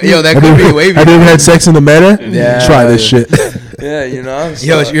meta. That could be wavy. Have you ever had sex in the meta? Yeah. Try this shit. Yeah, you know.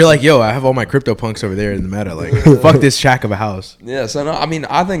 So, You're like, I have all my crypto punks over there in the meta. Like, fuck this shack of a house. yeah, so no, I mean,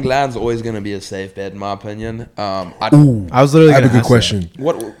 I think land's always gonna be a safe bet in my opinion. I was literally. I have a gonna good ask question.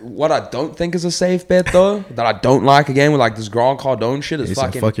 What I don't think is a safe bet though, that I don't like again with like this Grant Cardone shit, is He said,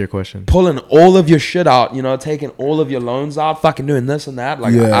 fucking fuck your question. pulling all of your shit out, you know, taking all of your loans out, fucking doing this and that.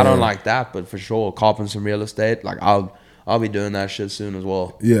 Like, I don't like that, but for sure, copping some real estate, like I'll be doing that shit soon as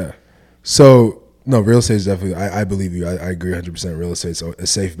well. Yeah. So no, real estate is definitely. I believe you. I agree 100%. Real estate's a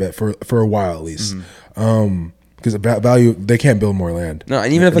safe bet for a while at least. because value they can't build more land. No,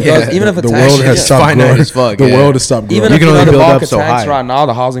 and even if it goes, even if it The tanks, world has yeah. stopped finite growing. as fuck, The yeah. world has stopped growing. Even You if can you know only the build up market so tanks high. right now,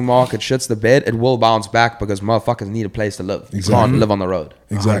 the housing market shits the bed. It will bounce back because motherfuckers need a place to live. You Exactly. can't live on the road.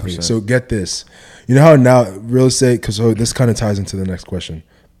 Exactly. 100%. So get this. You know how now real estate, because this kind of ties into the next question.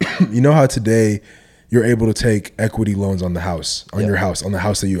 You know how today you're able to take equity loans on the house, on Yeah. your house, on the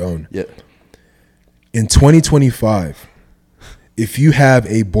house that you own. Yeah. In 2025, if you have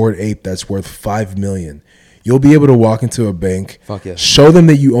a Bored Ape that's worth $5 million, you'll be able to walk into a bank, Fuck yeah. show them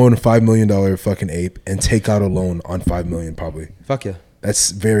that you own a $5 million fucking ape, and take out a loan on $5 million probably. Fuck yeah.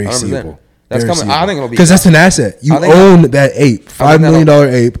 That's very 100%. seeable. That's coming. I think it'll be because that's an asset. You I think own that ape, $5 million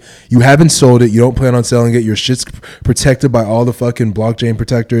that'll- ape. You haven't sold it. You don't plan on selling it. Your shit's protected by all the fucking blockchain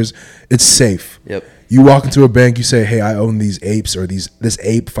protectors. It's safe. Yep. You walk into a bank. You say, "Hey, I own these apes or this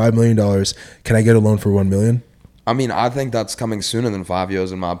ape, $5 million. Can I get a loan for $1 million?" I mean, I think that's coming sooner than 5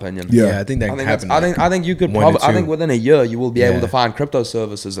 years, in my opinion. Yeah. Yeah, I think that I can think that's, happen. I think you could 1 to probably. I think 2. within a year you will be able Yeah. to find crypto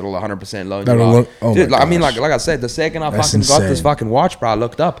services that'll 100% loan you That'll out. loan- oh Dude, my like, I mean, gosh. like I said, the second I That's fucking got this insane. fucking watch, bro, I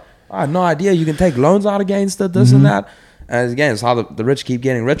looked up. I had no idea you can take loans out against it, this Mm-hmm. and that. And again, it's how the rich keep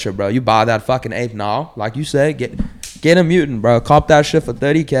getting richer, bro. You buy that fucking ape now, like you say, get a mutant, bro. Cop that shit for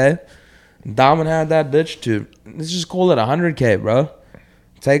 30K. Diamond had that bitch to, let's just call it 100K, bro.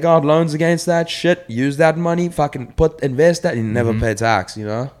 Take out loans against that shit. Use that money. Fucking invest that. And you never pay tax. You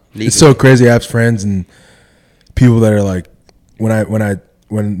know. It's so crazy. I have friends and people that are like,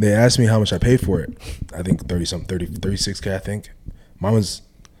 when they ask me how much I paid for it, I think 36K. I think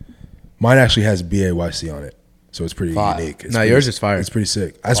mine actually has BAYC on it, so it's pretty Fire. unique. It's No, pretty- yours is fire. It's pretty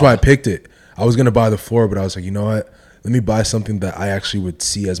sick. That's why I picked it. I was gonna buy the floor, but I was like, you know what? Let me buy something that I actually would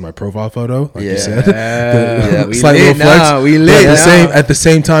see as my profile photo, like Yeah. you said. Yeah, we Slight lit little flex. now, we but lit now. at the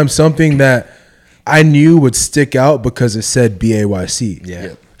same time, something that I knew would stick out because it said BAYC. Yeah. Yeah.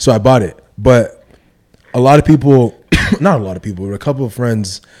 So I bought it. But a lot of people, not a lot of people, but a couple of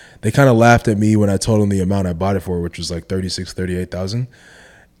friends, they kind of laughed at me when I told them the amount I bought it for, which was like 38,000.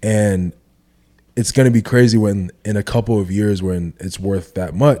 And it's going to be crazy when in a couple of years when it's worth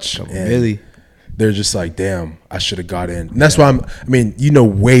that much. And Really? they're just like, damn, I should have got in. And that's why you know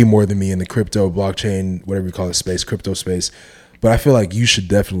way more than me in the crypto, blockchain, whatever you call it, space, crypto space. But I feel like you should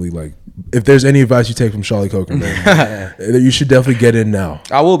definitely, like, if there's any advice you take from Charlie Coker, man, you should definitely get in now.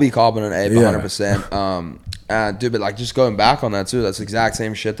 I will be carbon and ape Yeah. 100%. Dude, but like just going back on that too, that's the exact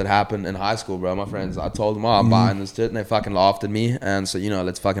same shit that happened in high school, bro. My friends, I told them, I'm buying this shit, and they fucking laughed at me. And so, you know,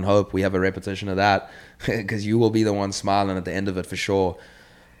 let's fucking hope we have a repetition of that, because you will be the one smiling at the end of it for sure.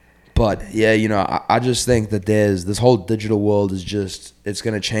 But yeah, you know, I just think that there's this whole digital world is just, it's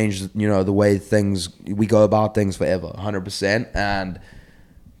going to change, you know, the way we go about things forever, 100%. And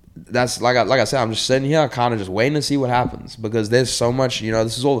that's like I said, I'm just sitting here kind of just waiting to see what happens, because there's so much, you know,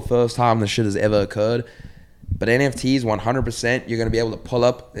 this is all the first time this shit has ever occurred. But NFTs, 100%, you're going to be able to pull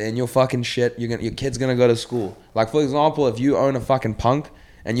up in your fucking shit. Your kid's going to go to school. Like, for example, if you own a fucking punk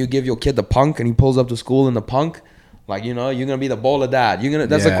and you give your kid the punk and he pulls up to school in the punk, like, you know, you're going to be the baller dad.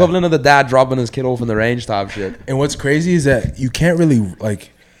 That's Yeah. equivalent of the dad dropping his kid off in the range type shit. And what's crazy is that you can't really,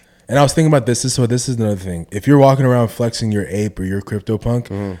 like, and I was thinking about this. So this is another thing. If you're walking around flexing your ape or your crypto punk,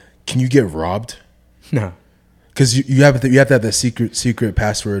 can you get robbed? No. Because you have to have that secret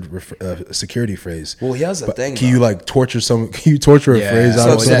password security phrase. Well, here's the thing, Can bro. you like torture someone? Can you torture a Yeah. phrase out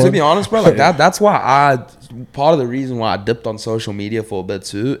So, of so someone? to be honest, bro, like that's why part of the reason why I dipped on social media for a bit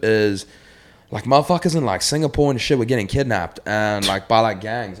too is like motherfuckers in like Singapore and shit were getting kidnapped and like by like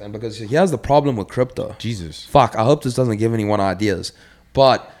gangs. And because here's the problem with crypto. Jesus. Fuck, I hope this doesn't give anyone ideas.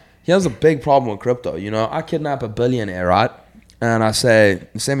 But here's a big problem with crypto. You know, I kidnap a billionaire, right? And I say,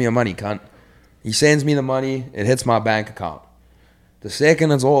 send me your money, cunt. He sends me the money. It hits my bank account. The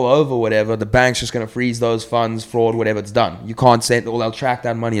second it's all over, whatever, the bank's just going to freeze those funds, fraud, whatever, it's done. You can't send, or they'll track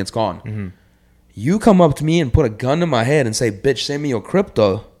that money, it's gone. Mm-hmm. You come up to me and put a gun to my head and say, bitch, send me your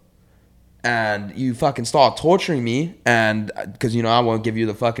crypto. And you fucking start torturing me, and because, you know, I won't give you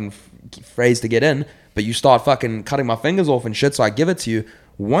the fucking phrase to get in, but you start fucking cutting my fingers off and shit, so I give it to you.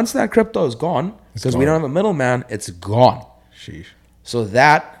 Once that crypto is gone, because we gone. don't have a middleman, it's gone. Sheesh. So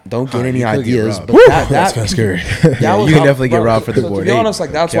that, don't get any you could get ideas, robbed. but Woo! that That's kind of scary. that was You can how- definitely get bro, robbed for the so board To be eight. honest,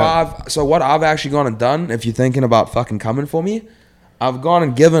 like that's Yeah. why what I've actually gone and done, if you're thinking about fucking coming for me, I've gone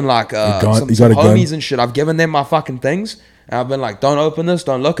and given like some you got a gun? homies and shit. I've given them my fucking things. And I've been like, don't open this,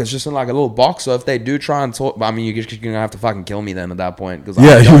 don't look. It's just in like a little box. So if they do try and talk, I mean, you're gonna have to fucking kill me then at that point. Cause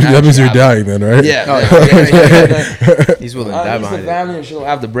Yeah, I don't that means actually you're have- dying then, right? Yeah, Oh, yeah. He's willing to die At least the behind it. family and she'll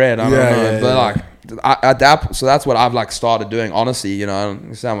have the bread. I don't Yeah, know, yeah, but yeah. like at that, so that's what I've like started doing. Honestly, you know, I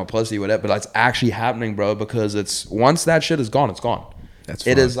don't say I'm a pussy with it, but it's actually happening, bro. Because it's once that shit is gone, it's gone. That's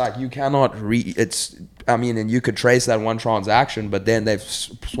It fine. is like you cannot it's I mean, and you could trace that one transaction, but then they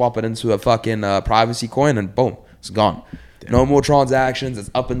swap it into a fucking privacy coin, and boom, it's gone. Damn. No more transactions. It's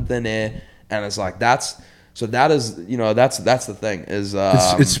up in thin air, and it's like that's the thing is.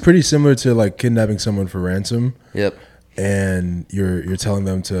 It's pretty similar to like kidnapping someone for ransom. Yep. And you're telling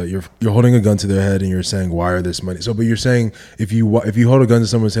them to you're holding a gun to their head and you're saying wire this money. So, but you're saying if you hold a gun to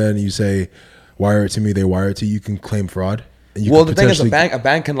someone's head and you say wire it to me, they wire it to you, you can claim fraud. And you well, the thing is, a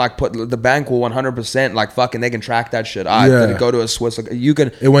bank can like the bank will 100% like fucking they can track that shit. Did it go to a Swiss? You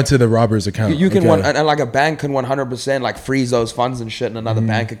can. It went to the robber's account. You can and like a bank can 100% like freeze those funds and shit in another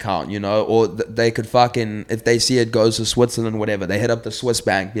bank account, you know, or they could fucking if they see it goes to Switzerland, whatever, they hit up the Swiss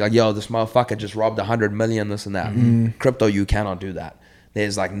bank, be like, yo, this motherfucker just robbed 100 million, this and that. Crypto, you cannot do that.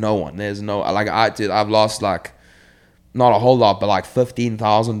 There's like no one. There's no like I've lost like. Not a whole lot, but like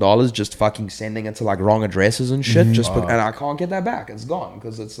 $15,000 just fucking sending it to like wrong addresses and shit. And I can't get that back. It's gone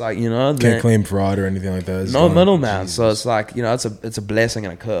because it's like, you know, can't claim fraud or anything like that. It's no middleman. So it's like, you know, it's a blessing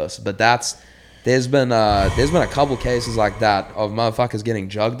and a curse. But there's been a couple cases like that of motherfuckers getting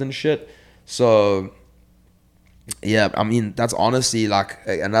jugged and shit. So yeah, I mean that's honestly like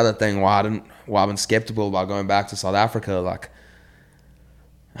another thing why I've been skeptical about going back to South Africa. Like.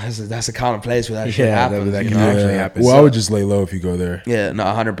 That's the kind of place where that shit happens. That can actually happen. Well, I would just lay low if you go there. Yeah, no,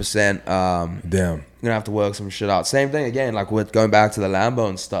 100%. Damn. You're gonna have to work some shit out. Same thing again, like with going back to the Lambo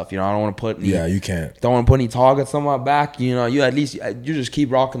and stuff. You know, I don't want to put you can't. Don't want to put any targets on my back. You know, you at least you just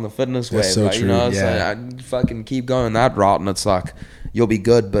keep rocking the fitness wave. So like, true. You know, it's like I fucking keep going that route, and it's like you'll be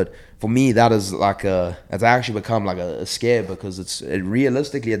good. But for me, that is like it's actually become like a scare because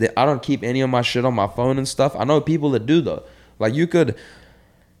realistically, I don't keep any of my shit on my phone and stuff. I know people that do though. Like you could.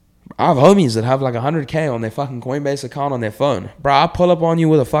 I have homies that have like 100K on their fucking Coinbase account on their phone. Bro, I pull up on you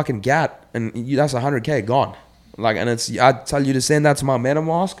with a fucking gat and that's 100K gone. Like, and I tell you to send that to my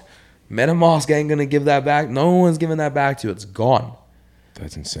MetaMask. MetaMask ain't gonna give that back. No one's giving that back to you. It's gone.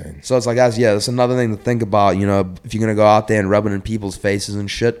 That's insane. So it's like, that's another thing to think about, you know, if you're gonna go out there and rub it in people's faces and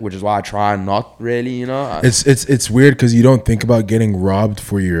shit, which is why I try and not really, you know. It's weird because you don't think about getting robbed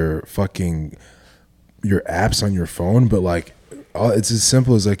for your apps on your phone, but like, it's as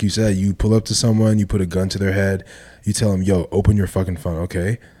simple as like you said, you pull up to someone, you put a gun to their head, you tell them, yo, open your fucking phone,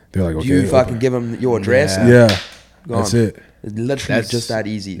 okay? They're like, okay. You fucking give them your address? Yeah. That's it. It's literally just that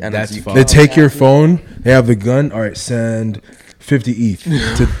easy. And they take your phone, they have the gun, all right, send 50 ETH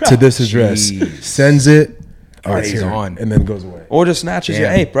to this address. Sends it, all right, it's on. And then goes away. Or just snatches your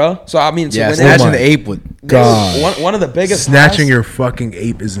ape, bro. So I mean, snatching the ape would one of the biggest snatching your fucking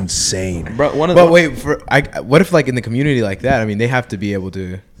ape is insane, bro. What if like in the community like that? I mean, they have to be able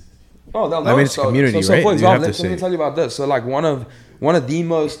to. Oh, they'll know. I mean, it's a community, right? For example, let me tell you about this. So like one of the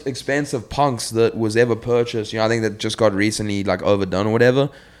most expensive punks that was ever purchased. You know, I think that just got recently like overdone or whatever.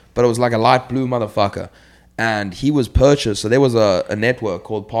 But it was like a light blue motherfucker. And he was purchased. So there was a network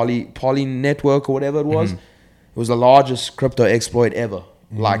called Poly Network or whatever it was. It was the largest crypto exploit ever.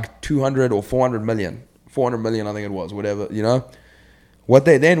 Like 200 or 400 million. 400 million, I think it was, whatever, you know. What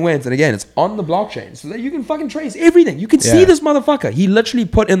they then went, and again, it's on the blockchain. So that you can fucking trace everything. You can see this motherfucker. He literally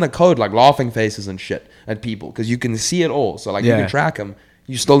put in the code like laughing faces and shit at people. Because you can see it all. So like you can track him.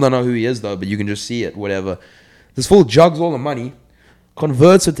 You still don't know who he is though, but you can just see it, whatever. This fool jugs all the money,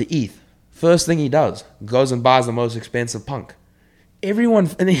 converts it to ETH. First thing he does, goes and buys the most expensive punk. Everyone,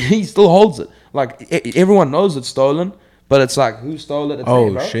 and he still holds it. Like everyone knows it's stolen, but it's like who stole it? It's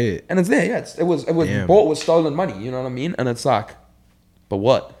there, bro. Shit! And it's there. Yeah, it was bought with stolen money. You know what I mean? And it's like, but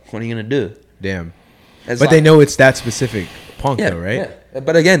what? What are you gonna do? Damn. But they know it's that specific punk though, right? Yeah.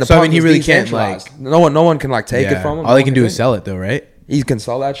 But again, he really can't like no one can like take it from him. All he can do is sell it though, right? He can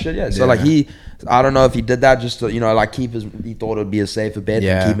sell that shit. Yeah. So like I don't know if he did that just to like he thought it would be a safer bet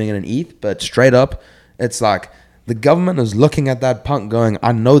than keeping it in ETH. But straight up, it's like. The government is looking at that punk going,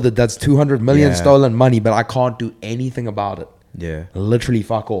 I know that's 200 million stolen money, but I can't do anything about it. Yeah. Literally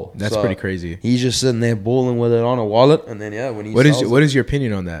fuck all. That's pretty crazy. He's just sitting there balling with it on a wallet. And then, when he What is your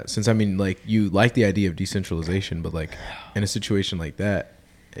opinion on that? Since, I mean, like, you like the idea of decentralization, but, like, in a situation like that,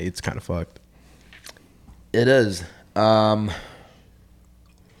 it's kind of fucked. It is. Like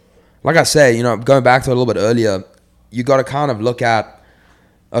I say, going back to it a little bit earlier, you got to kind of look at,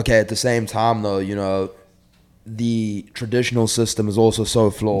 okay, at the same time, though, the traditional system is also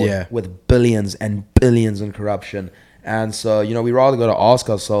so flawed with billions and billions in corruption. And so, we rather got to ask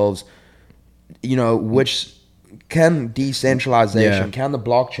ourselves, which can decentralization, can the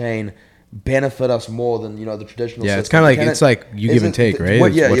blockchain benefit us more than, the traditional system? Yeah, it's kind of like, it's like you give and take, right?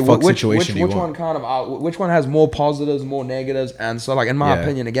 What situation do you want? Which one has more positives, more negatives? And so, like, in my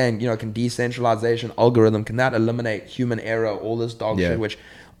opinion, again, can decentralization algorithm, can that eliminate human error, all this dog shit, which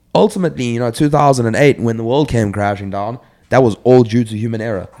ultimately, you know, 2008 when the world came crashing down, that was all due to human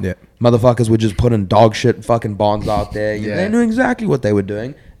error. Yeah. Motherfuckers were just putting dog shit fucking bonds out there. Yeah. They knew exactly what they were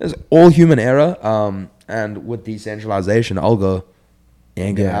doing. It was all human error. And with decentralization, Algo, you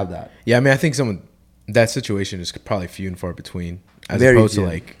ain't gonna have that. Yeah, I mean, I think that situation is probably few and far between, as Very opposed few. to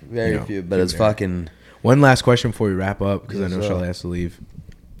like Very you know, few, but it's human error. fucking. One last question before we wrap up, because Yes, I know sir. Charlotte has to leave.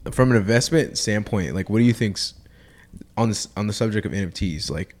 From an investment standpoint, like, what do you think's on the subject of NFTs,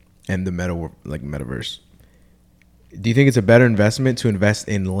 like, and the metaverse? Do you think it's a better investment to invest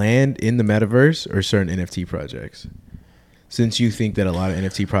in land in the metaverse or certain NFT projects? Since you think that a lot of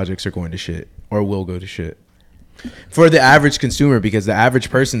NFT projects are going to shit or will go to shit for the average consumer, because the average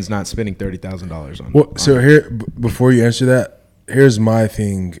person's not spending $30,000 on. Well, so here, before you answer that, here's my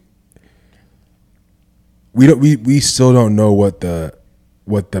thing. We still don't know what the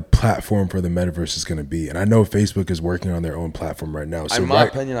platform for the metaverse is going to be, and I know Facebook is working on their own platform right now. So In my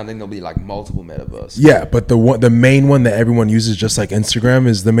opinion, I think there'll be like multiple metaverse. yeah, but the main one that everyone uses, just like Instagram,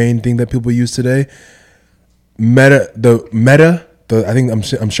 is the main thing that people use today. I'm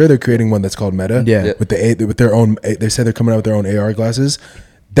sure they're creating one that's called Meta. Yeah. with their own. They said they're coming out with their own AR glasses.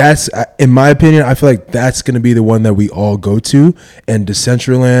 That's, in my opinion, I feel like that's going to be the one that we all go to. And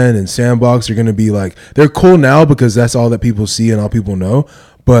Decentraland and Sandbox are going to be like, they're cool now because that's all that people see and all people know.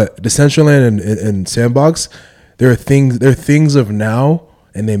 But Decentraland and Sandbox, they're things of now,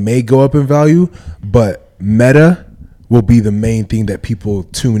 and they may go up in value, but Meta will be the main thing that people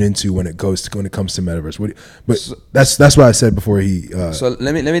tune into when it comes to metaverse. That's what I said before he. So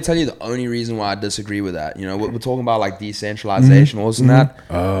let me tell you the only reason why I disagree with that. You know, we're talking about like decentralization, wasn't that?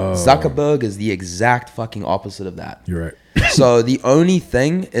 Zuckerberg is the exact fucking opposite of that. You're right. So the only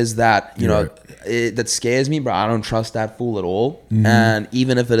thing is that you You're know that scares me, but I don't trust that fool at all. And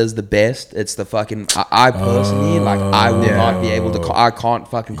even if it is the best, it's the fucking. I personally I will not be able to. I can't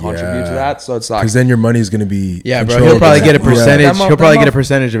fucking contribute to that. So it's like, because then your money is going to be Yeah, bro. controlled He'll probably by- get a Yeah. percentage. That He'll probably get a motherfucker-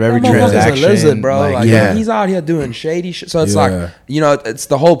 percentage of every that motherfucker's transaction. a lizard, bro. Like, yeah. he's out here doing shady shit. So it's Yeah. like, you know, it's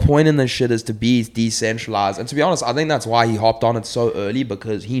the whole point in this shit is to be decentralized. And to be honest, I think that's why he hopped on it so early,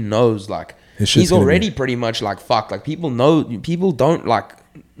 because he knows like His shit's he's gonna already be- pretty much like fucked. Like people don't like.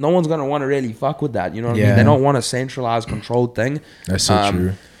 No one's gonna want to really fuck with that. You know what I Yeah. mean? They don't want a centralized, controlled thing. That's so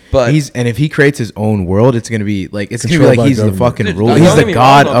true. But And if he creates his own world, it's gonna be like Controlled by he's the government. fucking Dude, ruler. don't He's get the me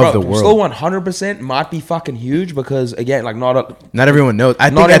god wrong, of bro, the world. Still 100% might be fucking huge because again, like Not everyone knows. I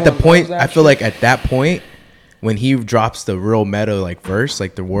Not think at the everyone point, knows that I feel shit. like at that point, when he drops the real meta like verse,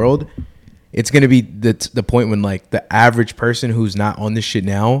 like the world, it's gonna be the point when like the average person who's not on this shit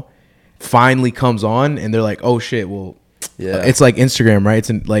now finally comes on, and they're like, oh shit, well, Yeah. it's like Instagram, right?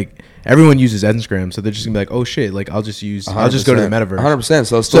 It's like everyone uses Instagram, so they're just gonna be like, oh shit, like I'll just go to the metaverse.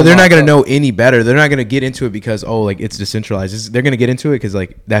 100%. So they're not gonna know any better. They're not gonna get into it because like it's decentralized. They're gonna get into it because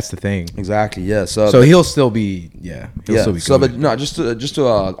like that's the thing. Exactly. Yeah. So So he'll still be he'll still be So, good. but no, just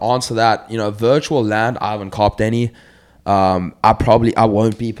to answer that, you know, virtual land, I haven't copped any. I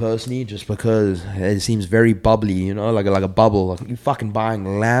won't be personally, just because it seems very bubbly, you know, like a bubble. Like you fucking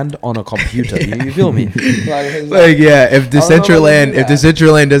buying land on a computer. you feel me? It's Like yeah, if I don't know if I can do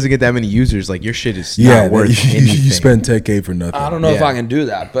Decentraland doesn't get that many users, like your shit is Yeah, not worth you anything. spend 10K for nothing. I don't know if Yeah. I can do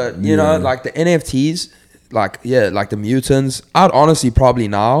that, but you know, like the NFTs, like the mutants, I'd honestly probably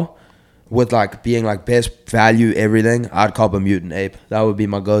now, with like being like best value everything, I'd cop a mutant ape. That would be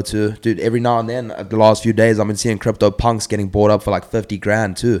my go-to, dude. Every now and then, the last few days, I've been seeing crypto punks getting bought up for like 50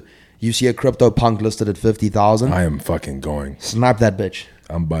 grand too. You see a crypto punk listed at 50,000, I am fucking going. snipe that bitch.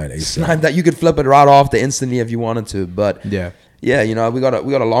 I'm buying ASAP. Snipe that. You could flip it right off the instantly if you wanted to, but Yeah. yeah, you know, we got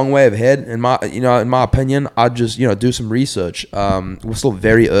a long way ahead. In my opinion, I'd just, you know, do some research. We're still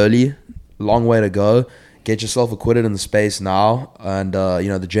very early, long way to go. Get yourself acquitted in the space now, and you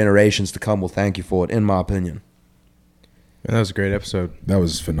know, the generations to come will thank you for it. In my opinion, Man, that was a great episode. That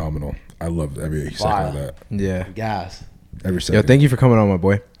was phenomenal. I loved every second Fire. of that. Yeah. gas, Every second. Yo, thank you for coming on, my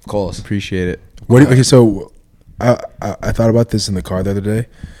boy. of course. Appreciate it. Okay, so I thought about this in the car the other day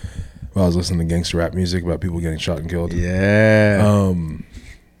while I was listening to gangster rap music about people getting shot and killed. Yeah.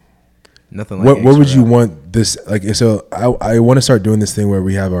 Nothing like What would gangster you rap. want this like? So I want to start doing this thing where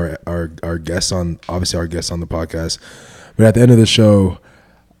we have our guests on, obviously our guests on the podcast, but at the end of the show,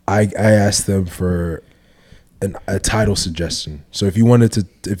 I asked them for a title suggestion. So if you were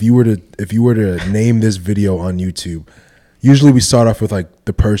to name this video on YouTube, usually we start off with like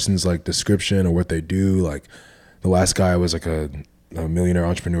the person's like description or what they do. Like the last guy was like a millionaire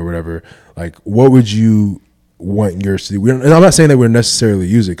entrepreneur or whatever. Like what would you want yours to do? And I'm not saying that we're necessarily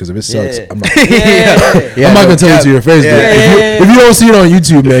use it, because if it sucks, Yeah. I'm not. Yeah, I'm not gonna tell you to your face. Yeah, but if you don't see it on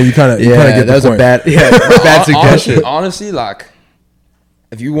YouTube, man, you kind of Yeah, get that was the a point. bad suggestion. Honestly, like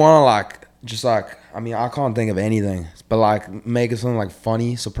if you want to like just like I mean I can't think of anything, but like make it something like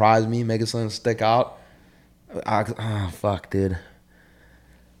funny, surprise me, make it something stick out. Fuck, dude.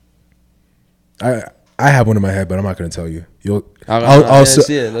 I have one in my head, but I'm not gonna tell you. Let's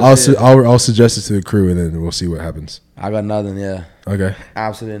see it. I'll suggest it to the crew, and then we'll see what happens. I got nothing. Yeah, Okay.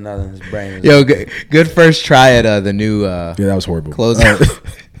 absolutely nothing. His brain is. Yo, good first try at the new Yeah, that was horrible. closeout.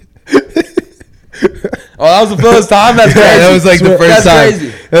 Oh, that was the first time. That's crazy. Yeah, that was like the first That's time.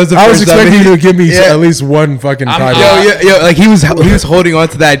 crazy. That was the I was first time. expecting you to give me Yeah. at least one fucking title. Yo, like he was holding on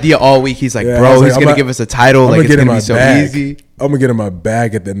to the idea all week. He's like, Yeah, I bro, was like, he's I'm gonna not- give us a title. I'm Like gonna it's get in gonna my be so bag. easy. I'm gonna get in my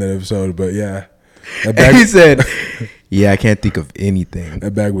bag at the end of the episode, but yeah, that And bag, he said, "Yeah, I can't think of anything."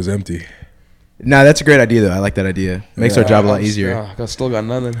 that bag was empty. Nah, that's a great idea though. I like that idea. Makes our job a lot easier. I still got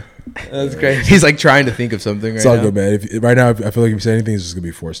nothing. That's crazy. He's like trying to think of something It's right all now. good, man. Right now, I feel like if you say anything, it's just gonna be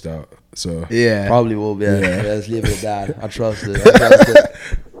forced out. So Yeah, Probably will be. Yeah. Yeah. Let's leave it at that. I trust it.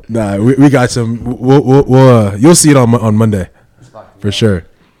 nah, we got some. We'll you'll see it on Monday for sure.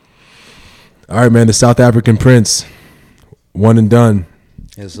 All right, man. The South African Prince, one and done.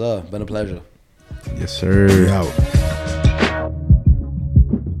 Yes, sir. Been a pleasure. yes, sir. We out.